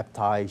is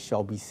baptized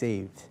shall be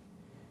saved,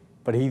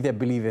 but he that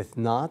believeth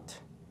not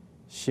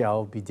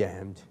shall be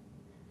damned."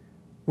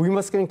 We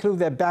must conclude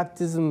that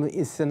baptism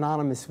is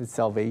synonymous with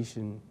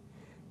salvation.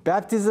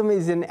 Baptism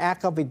is an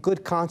act of a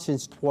good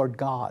conscience toward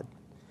God.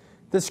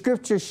 The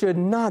scripture should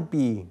not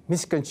be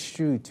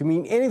misconstrued to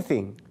mean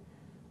anything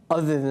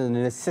other than the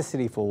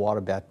necessity for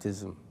water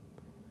baptism.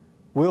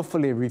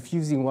 Willfully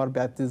refusing water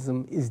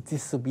baptism is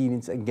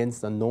disobedience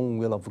against the known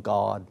will of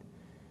God.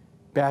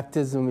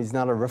 Baptism is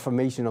not a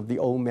reformation of the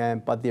old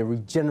man, but the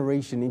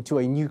regeneration into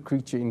a new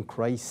creature in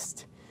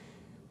Christ.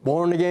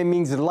 Born again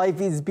means life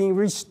is being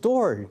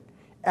restored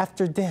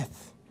after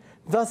death.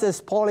 Thus, as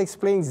Paul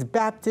explains,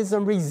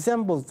 baptism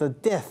resembles the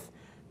death,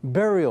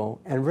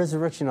 burial, and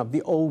resurrection of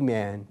the old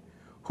man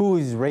who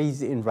is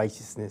raised in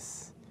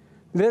righteousness.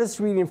 Let us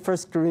read in 1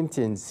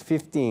 Corinthians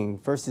 15,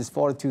 verses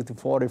 42 to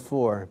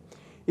 44.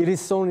 It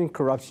is sown in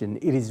corruption,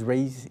 it is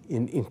raised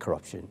in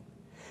incorruption.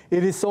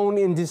 It is sown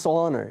in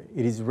dishonor,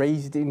 it is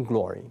raised in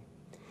glory.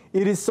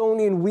 It is sown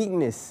in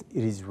weakness,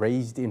 it is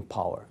raised in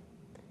power.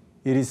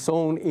 It is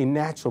sown a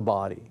natural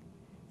body,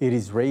 it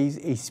is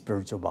raised a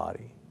spiritual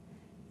body.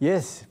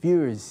 Yes,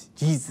 viewers,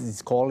 Jesus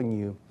is calling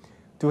you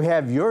to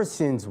have your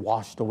sins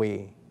washed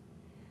away.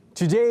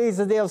 Today is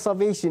the day of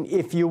salvation,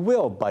 if you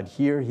will but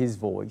hear his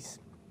voice.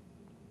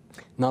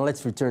 Now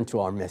let's return to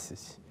our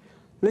message.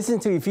 Listen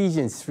to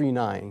Ephesians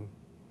 3:9.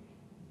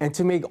 And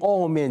to make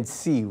all men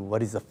see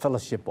what is the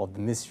fellowship of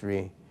the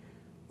mystery,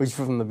 which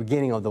from the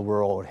beginning of the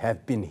world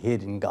hath been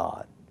hid in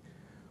God,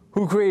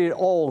 who created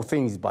all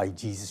things by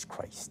Jesus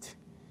Christ.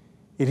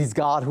 It is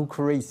God who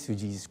creates through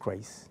Jesus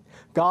Christ.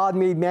 God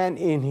made man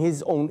in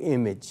his own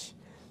image.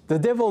 The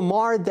devil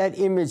marred that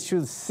image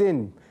through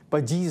sin,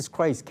 but Jesus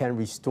Christ can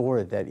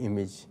restore that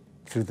image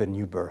through the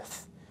new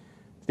birth.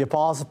 The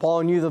Apostle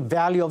Paul knew the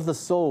value of the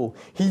soul.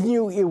 He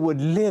knew it would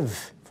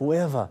live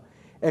forever.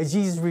 As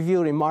Jesus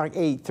revealed in Mark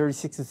 8,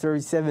 36 to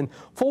 37,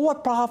 for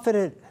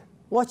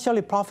what shall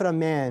it profit a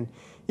man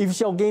if he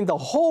shall gain the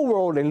whole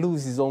world and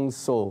lose his own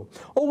soul?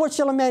 Or what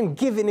shall a man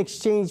give in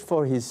exchange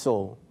for his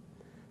soul?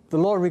 The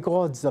Lord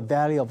regards the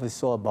value of his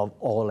soul above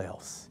all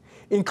else,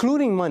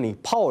 including money,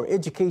 power,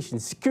 education,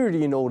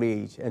 security in old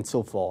age, and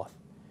so forth.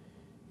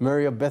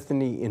 Mary of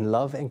Bethany, in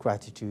love and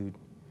gratitude,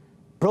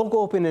 broke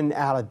open an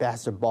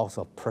alabaster box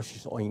of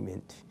precious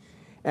ointment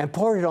and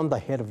poured it on the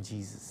head of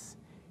Jesus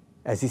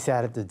as he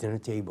sat at the dinner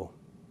table.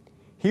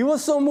 He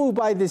was so moved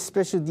by this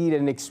special deed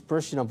and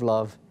expression of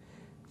love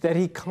that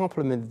he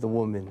complimented the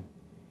woman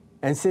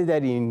and said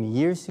that in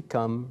years to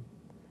come,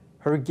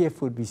 her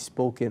gift would be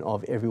spoken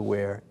of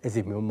everywhere as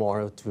a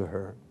memorial to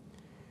her.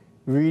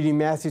 Reading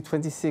Matthew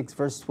 26,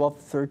 verse 12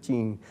 to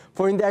 13,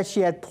 for in that she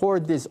had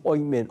poured this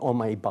ointment on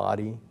my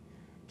body,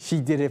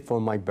 she did it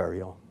for my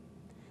burial.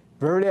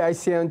 Verily I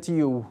say unto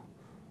you,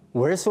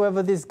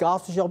 wheresoever this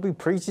gospel shall be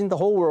preached in the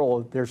whole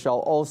world, there shall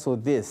also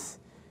this,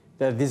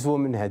 that this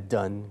woman had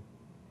done,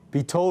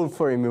 be told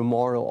for a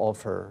memorial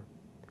of her.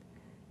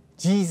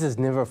 Jesus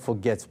never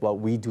forgets what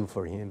we do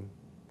for him.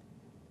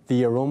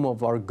 The aroma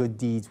of our good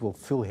deeds will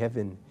fill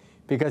heaven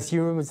because he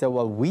remembers that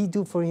what we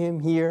do for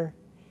him here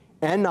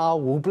and now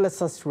will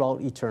bless us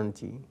throughout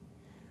eternity.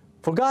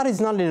 For God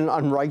is not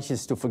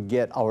unrighteous to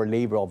forget our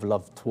labor of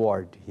love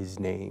toward his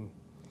name.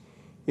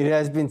 It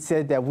has been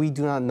said that we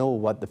do not know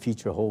what the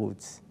future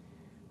holds,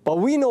 but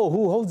we know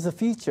who holds the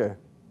future.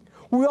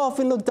 We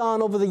often look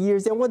down over the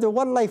years and wonder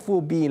what life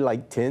will be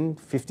like 10,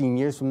 15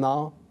 years from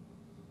now.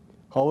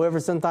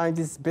 However, sometimes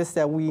it's best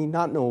that we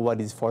not know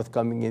what is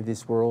forthcoming in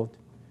this world.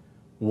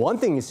 One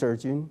thing is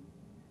certain,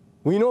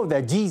 we know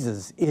that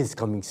Jesus is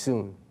coming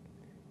soon,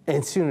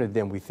 and sooner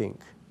than we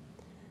think.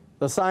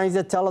 The signs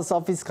that tell us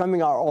of his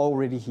coming are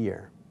already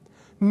here.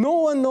 No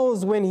one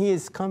knows when he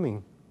is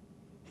coming.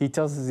 He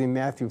tells us in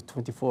Matthew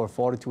 24,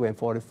 42 and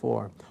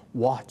 44,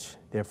 watch,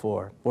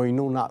 therefore, for you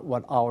know not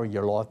what hour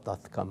your Lord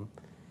doth come.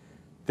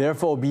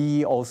 Therefore be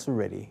ye also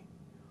ready.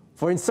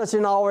 For in such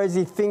an hour as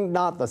ye think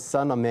not, the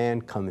Son of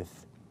Man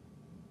cometh.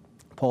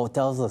 Paul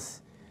tells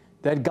us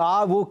that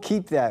God will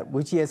keep that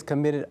which he has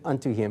committed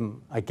unto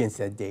him against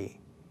that day.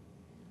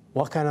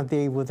 What kind of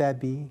day will that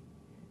be?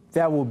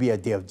 That will be a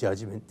day of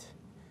judgment.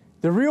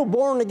 The real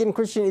born-again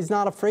Christian is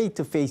not afraid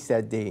to face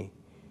that day.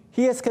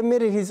 He has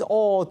committed his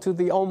all to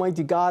the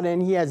Almighty God,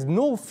 and he has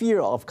no fear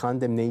of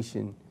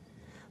condemnation.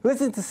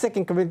 Listen to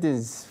 2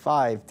 Corinthians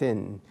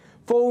 5:10.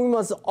 For we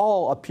must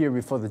all appear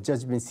before the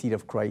judgment seat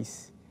of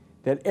Christ,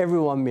 that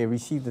everyone may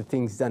receive the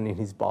things done in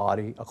his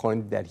body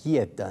according to that he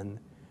had done,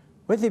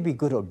 whether it be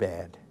good or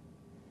bad.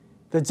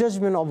 The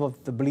judgment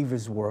of the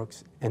believer's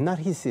works and not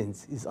his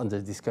sins is under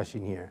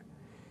discussion here,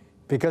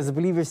 because the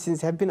believer's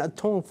sins have been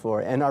atoned for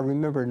and are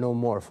remembered no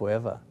more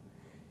forever.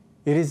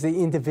 It is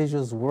the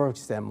individual's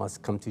works that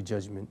must come to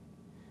judgment.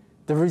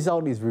 The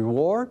result is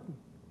reward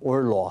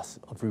or loss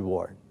of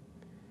reward.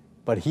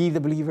 But he, the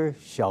believer,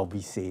 shall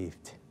be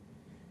saved.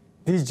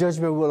 This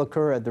judgment will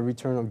occur at the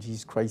return of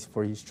Jesus Christ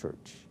for his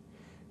church.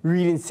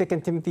 Read in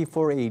 2 Timothy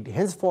 4:8,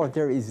 henceforth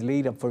there is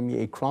laid up for me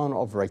a crown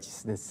of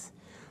righteousness,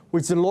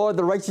 which the Lord,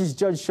 the righteous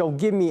judge, shall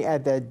give me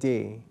at that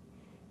day.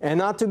 And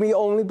not to me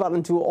only, but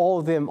unto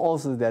all them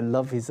also that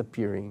love his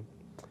appearing.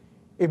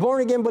 A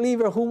born-again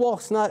believer who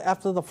walks not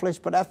after the flesh,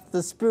 but after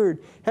the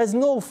Spirit, has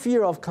no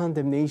fear of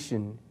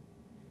condemnation.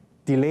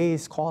 Delay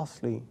is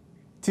costly.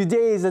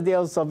 Today is the day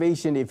of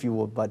salvation if you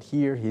will but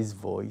hear his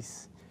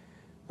voice.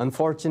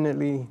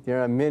 Unfortunately,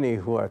 there are many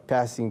who are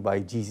passing by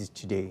Jesus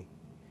today,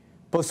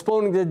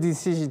 postponing their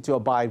decision to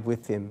abide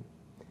with him.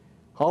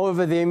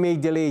 However, they may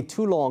delay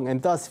too long,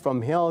 and thus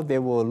from hell they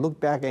will look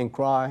back and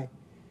cry,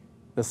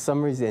 The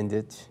summer is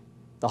ended,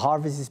 the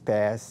harvest is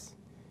past,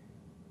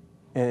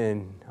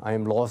 and I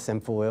am lost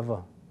and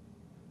forever.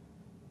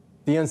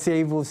 The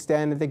unsaved will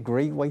stand at the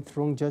great white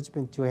throne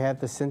judgment to have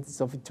the sentence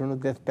of eternal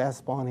death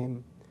passed upon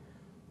him.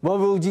 What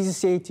will Jesus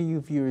say to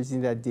you viewers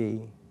in that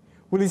day?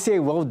 Will he say,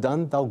 well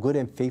done, thou good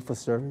and faithful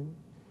servant?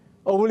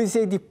 Or will he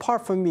say,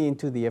 depart from me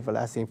into the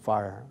everlasting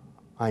fire?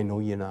 I know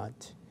you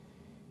not.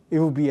 It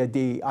will be a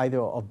day either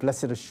of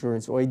blessed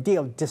assurance or a day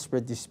of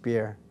desperate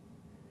despair.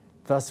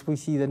 Thus we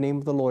see the name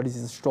of the Lord is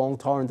a strong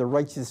tower, and the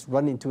righteous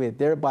run into it,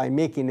 thereby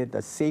making it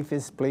the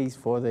safest place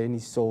for any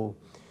soul.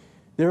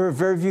 There are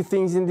very few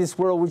things in this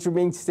world which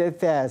remain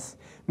steadfast.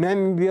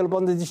 Man may build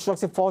upon the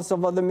destructive force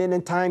of other men,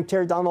 and time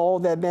tear down all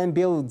that man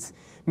builds.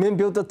 Men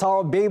built the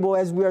Tower of Babel,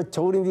 as we are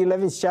told in the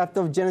 11th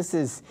chapter of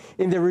Genesis.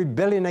 In their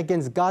rebellion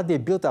against God, they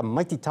built a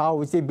mighty tower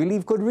which they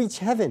believed could reach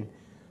heaven.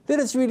 Let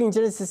us read in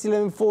Genesis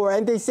 11:4,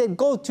 and they said,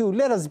 go to,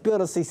 let us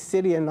build us a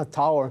city and a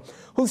tower,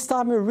 whose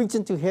top may reach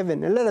into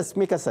heaven, and let us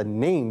make us a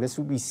name, lest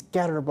we be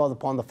scattered abroad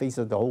upon the face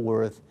of the whole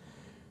earth.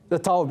 The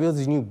tower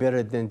builders knew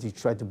better than to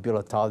try to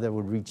build a tower that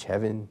would reach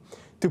heaven.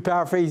 To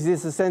paraphrase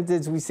this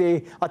sentence, we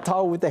say, a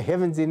tower with the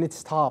heavens in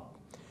its top.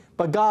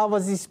 But God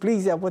was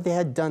displeased at what they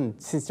had done,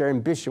 since their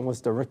ambition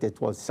was directed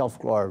towards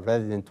self-glory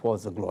rather than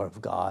towards the glory of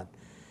God.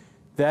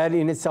 That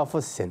in itself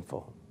was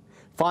sinful.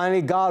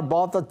 Finally, God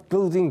brought the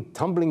building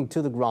tumbling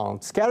to the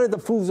ground, scattered the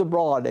fools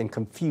abroad, and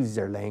confused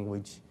their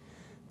language.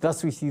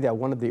 Thus we see that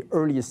one of the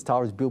earliest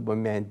towers built by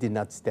man did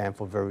not stand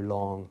for very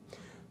long.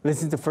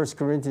 Listen to 1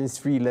 Corinthians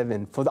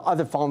 3:11. For the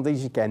other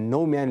foundation can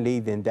no man lay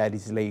than that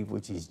is laid,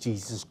 which is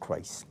Jesus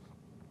Christ.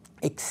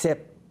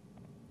 Except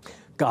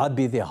God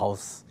be their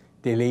house,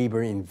 they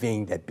labor in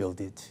vain that build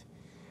it.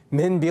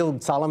 Men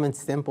built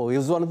Solomon's temple. It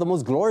was one of the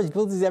most glorious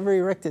buildings ever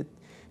erected.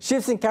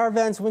 Ships and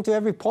caravans went to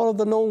every part of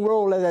the known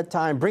world at that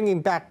time,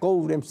 bringing back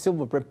gold and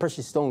silver and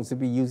precious stones to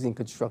be used in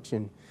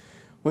construction.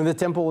 When the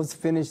temple was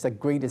finished, the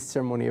greatest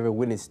ceremony ever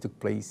witnessed took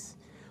place.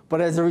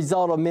 But as a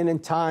result of men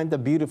and time, the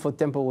beautiful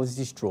temple was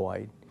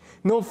destroyed.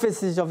 No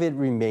vestige of it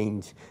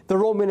remained. The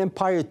Roman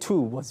Empire,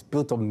 too, was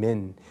built of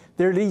men.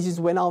 Their legions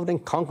went out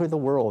and conquered the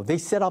world. They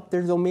set up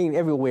their domain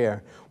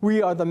everywhere.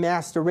 We are the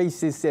master race,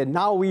 they said.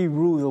 Now we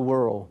rule the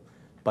world.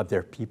 But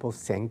their people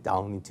sank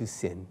down into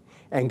sin,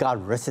 and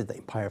God wrested the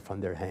empire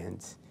from their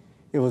hands.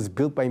 It was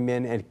built by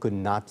men and it could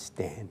not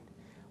stand.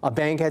 A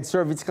bank had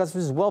served its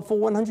customers well for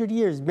 100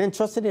 years. Men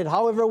trusted it.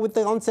 However, with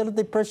the onset of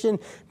the Depression,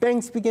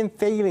 banks began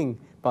failing.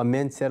 But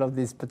men said of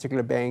this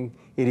particular bank,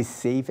 it is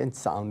safe and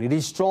sound. It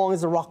is strong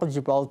as the rock of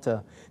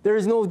Gibraltar. There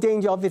is no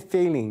danger of it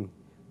failing.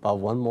 But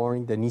one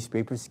morning, the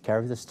newspapers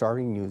carried the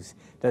startling news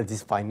that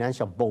this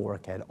financial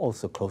bulwark had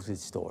also closed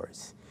its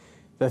doors.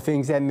 The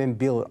things that men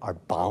build are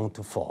bound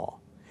to fall.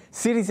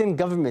 Cities and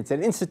governments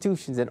and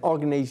institutions and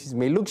organizations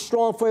may look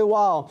strong for a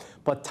while,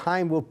 but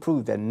time will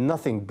prove that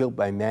nothing built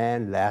by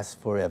man lasts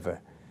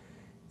forever.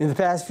 In the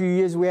past few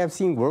years, we have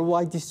seen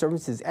worldwide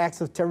disturbances,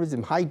 acts of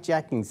terrorism,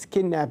 hijackings,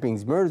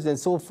 kidnappings, murders, and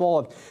so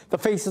forth. The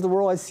face of the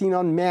world, as seen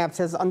on maps,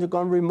 has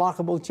undergone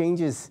remarkable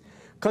changes.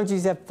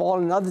 Countries have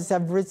fallen, others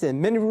have risen.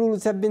 Many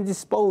rulers have been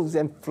disposed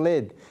and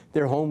fled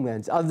their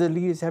homelands. Other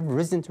leaders have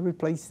risen to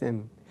replace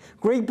them.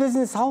 Great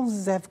business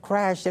houses have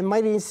crashed, and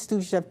mighty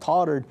institutions have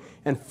tottered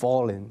and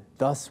fallen.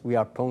 Thus, we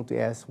are prone to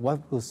ask, what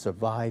will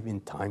survive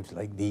in times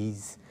like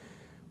these?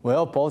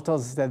 Well, Paul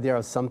tells us that there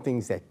are some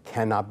things that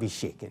cannot be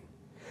shaken,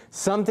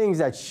 some things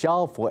that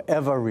shall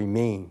forever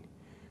remain.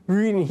 We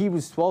read in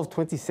Hebrews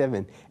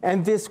 12:27,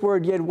 and this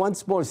word yet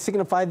once more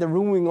signified the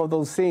ruining of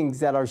those things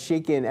that are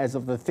shaken as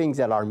of the things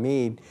that are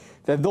made,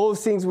 that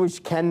those things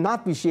which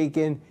cannot be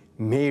shaken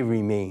may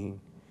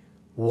remain.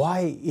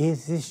 Why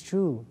is this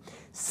true?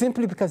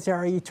 Simply because there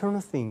are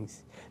eternal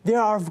things. They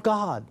are of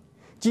God.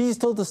 Jesus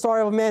told the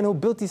story of a man who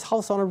built his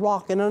house on a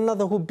rock and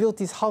another who built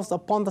his house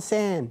upon the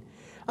sand.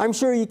 I'm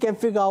sure you can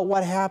figure out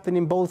what happened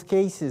in both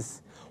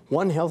cases.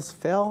 One house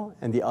fell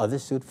and the other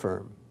stood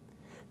firm.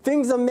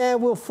 Things of man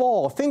will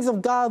fall. Things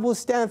of God will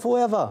stand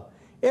forever.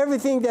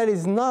 Everything that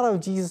is not of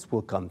Jesus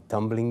will come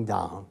tumbling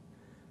down.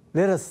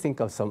 Let us think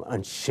of some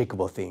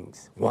unshakable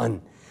things.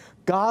 1,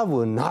 God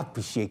will not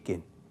be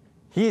shaken.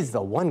 He is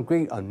the one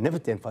great,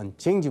 omnipotent,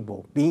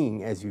 unchangeable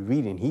being, as we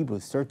read in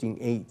Hebrews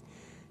 13:8.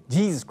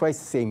 Jesus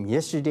Christ the same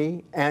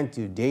yesterday and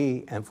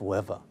today and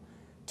forever.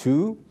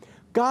 2,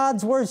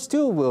 God's words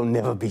too will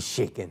never be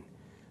shaken.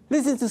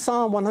 Listen to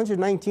Psalm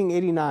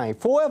 119:89.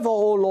 Forever,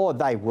 O Lord,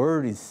 thy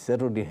word is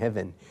settled in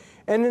heaven.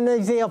 And in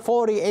Isaiah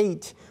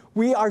 48,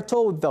 we are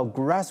told the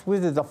grass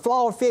withered, the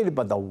flower faded,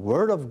 but the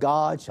word of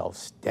God shall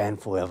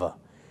stand forever.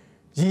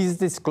 Jesus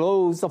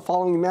disclosed the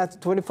following in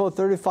Matthew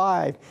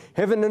 24:35.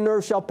 Heaven and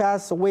earth shall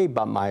pass away,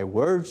 but my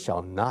word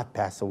shall not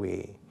pass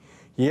away.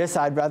 Yes,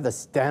 I'd rather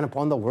stand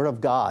upon the word of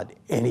God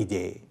any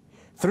day.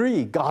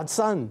 3, God's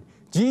Son,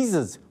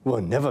 Jesus,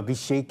 will never be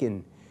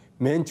shaken.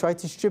 Men tried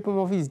to strip him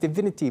of his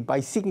divinity by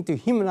seeking to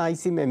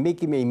humanize him and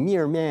make him a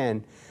mere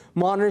man.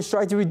 Modernists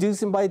tried to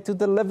reduce him to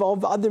the level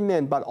of other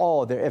men, but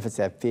all their efforts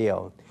have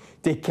failed.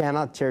 They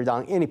cannot tear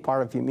down any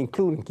part of him,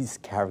 including his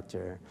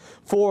character.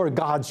 For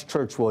God's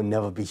church will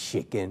never be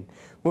shaken.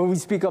 When we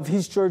speak of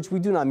his church, we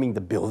do not mean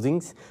the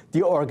buildings,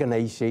 the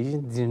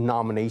organization, the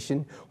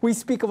denomination. We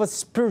speak of a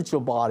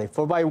spiritual body,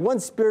 for by one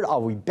Spirit are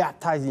we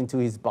baptized into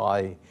his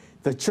body.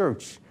 The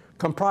church,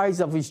 comprised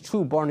of his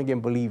true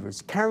born-again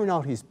believers, carrying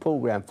out his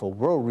program for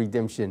world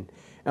redemption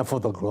and for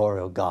the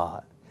glory of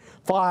God.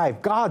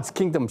 5, God's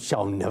kingdom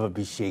shall never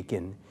be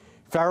shaken.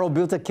 Pharaoh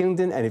built a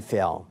kingdom and it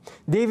fell.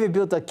 David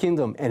built a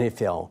kingdom and it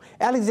fell.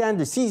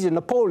 Alexander, Caesar,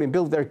 Napoleon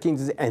built their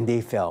kingdoms and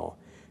they fell.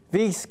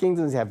 These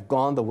kingdoms have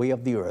gone the way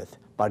of the earth,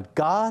 but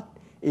God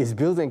is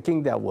building a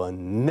kingdom that will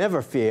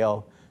never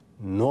fail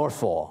nor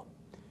fall.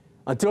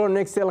 Until our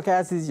next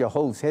telecast, this is your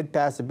host, Head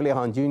Pastor Billy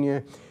Hahn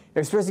Jr.,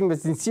 expressing my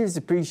sincerest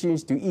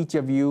appreciation to each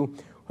of you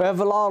who have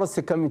allowed us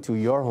to come into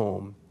your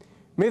home.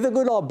 May the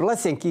good Lord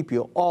bless and keep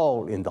you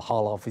all in the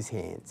hollow of his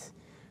hands.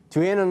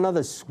 To end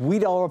another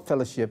sweet hour of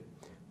fellowship,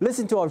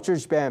 listen to our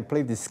church band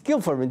play the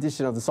skillful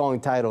rendition of the song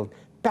entitled,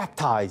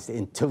 Baptized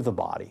into the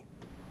Body.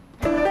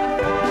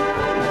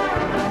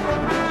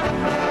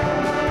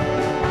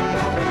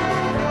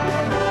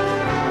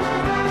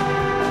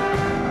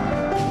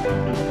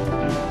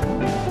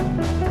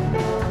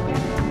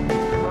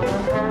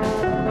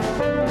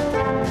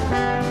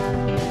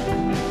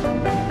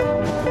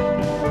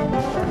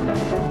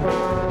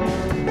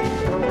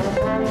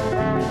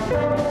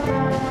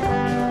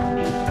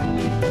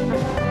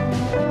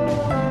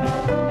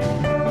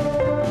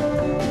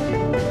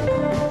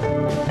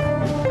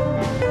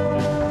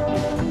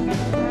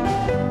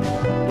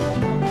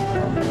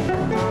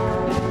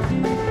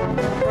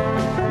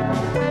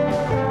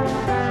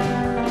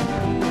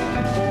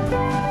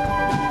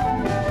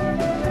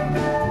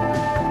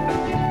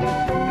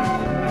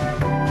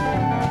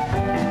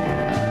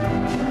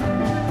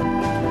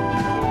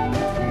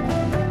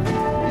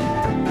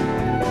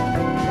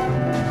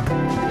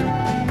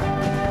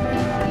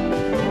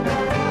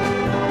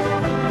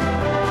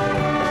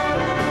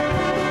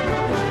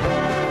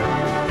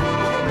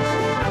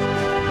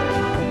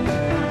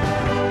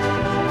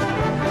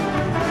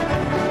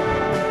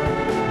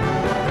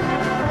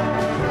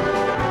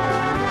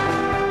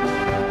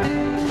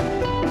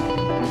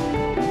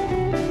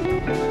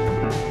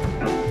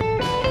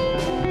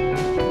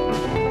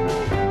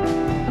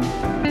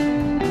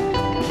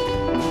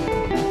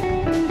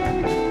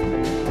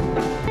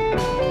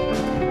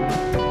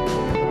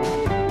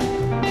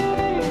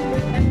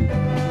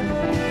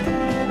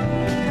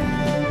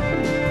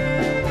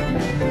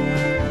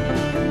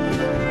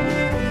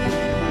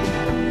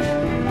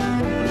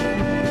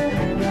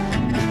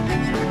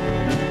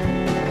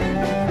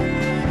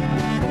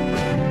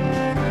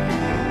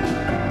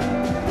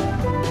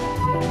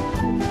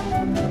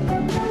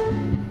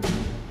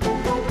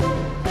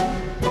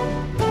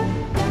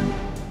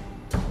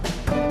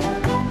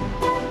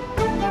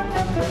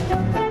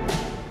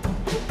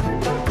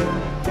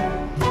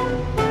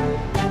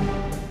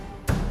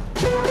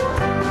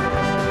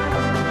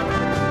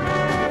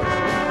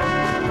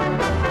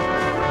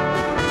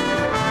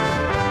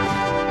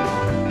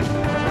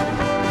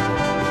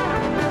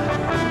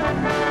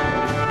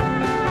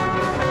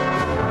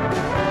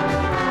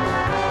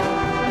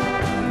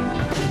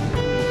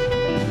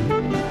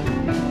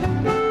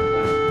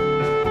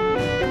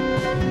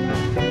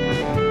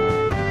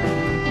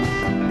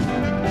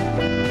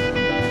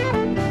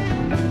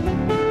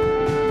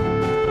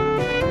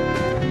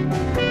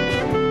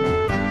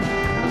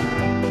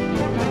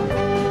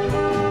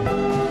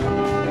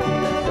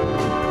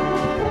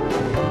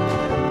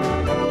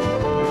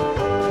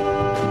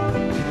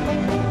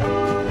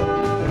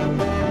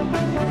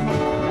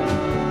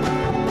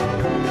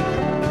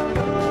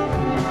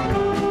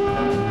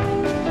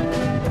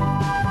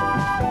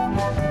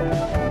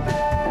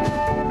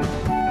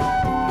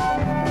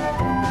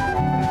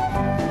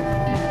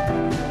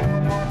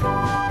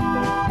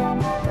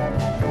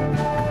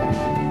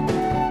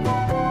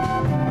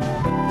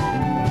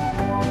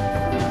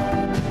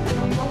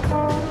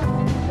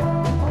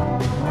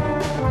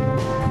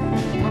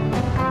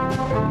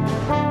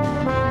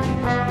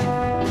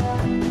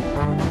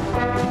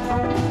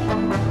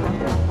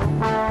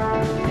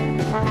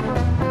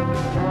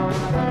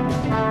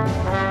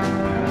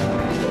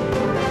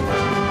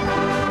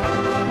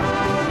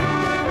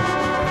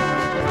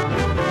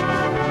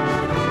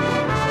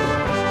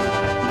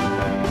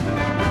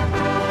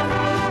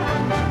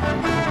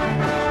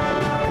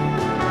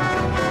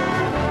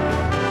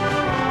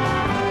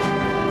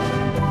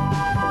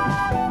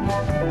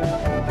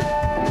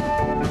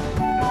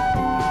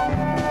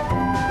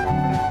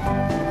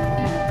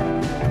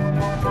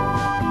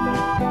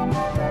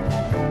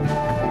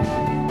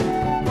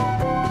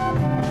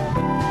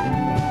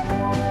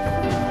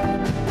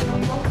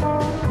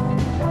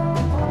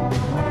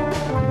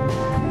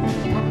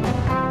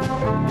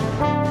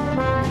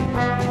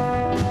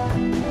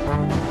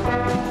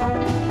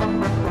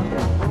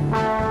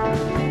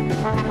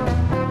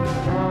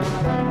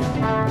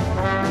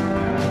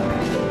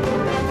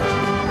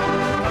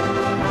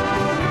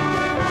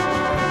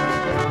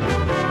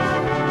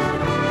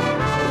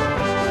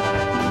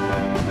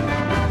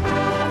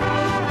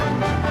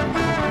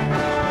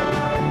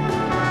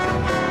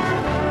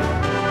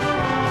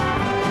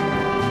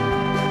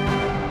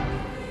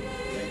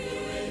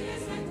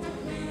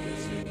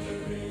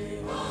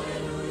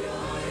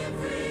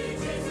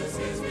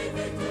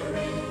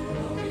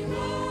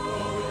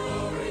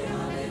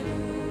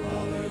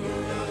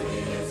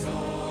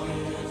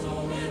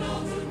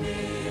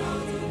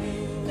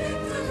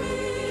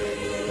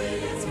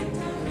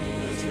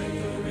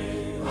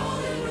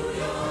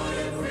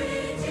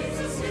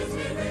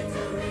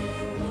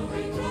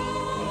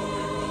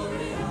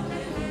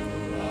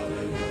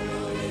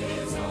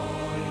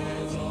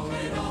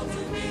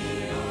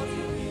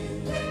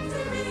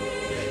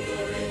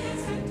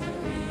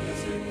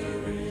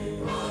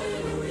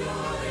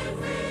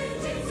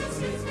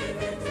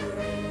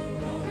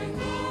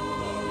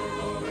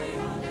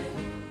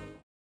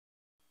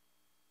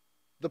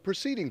 The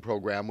preceding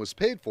program was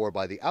paid for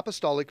by the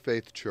Apostolic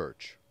Faith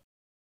Church.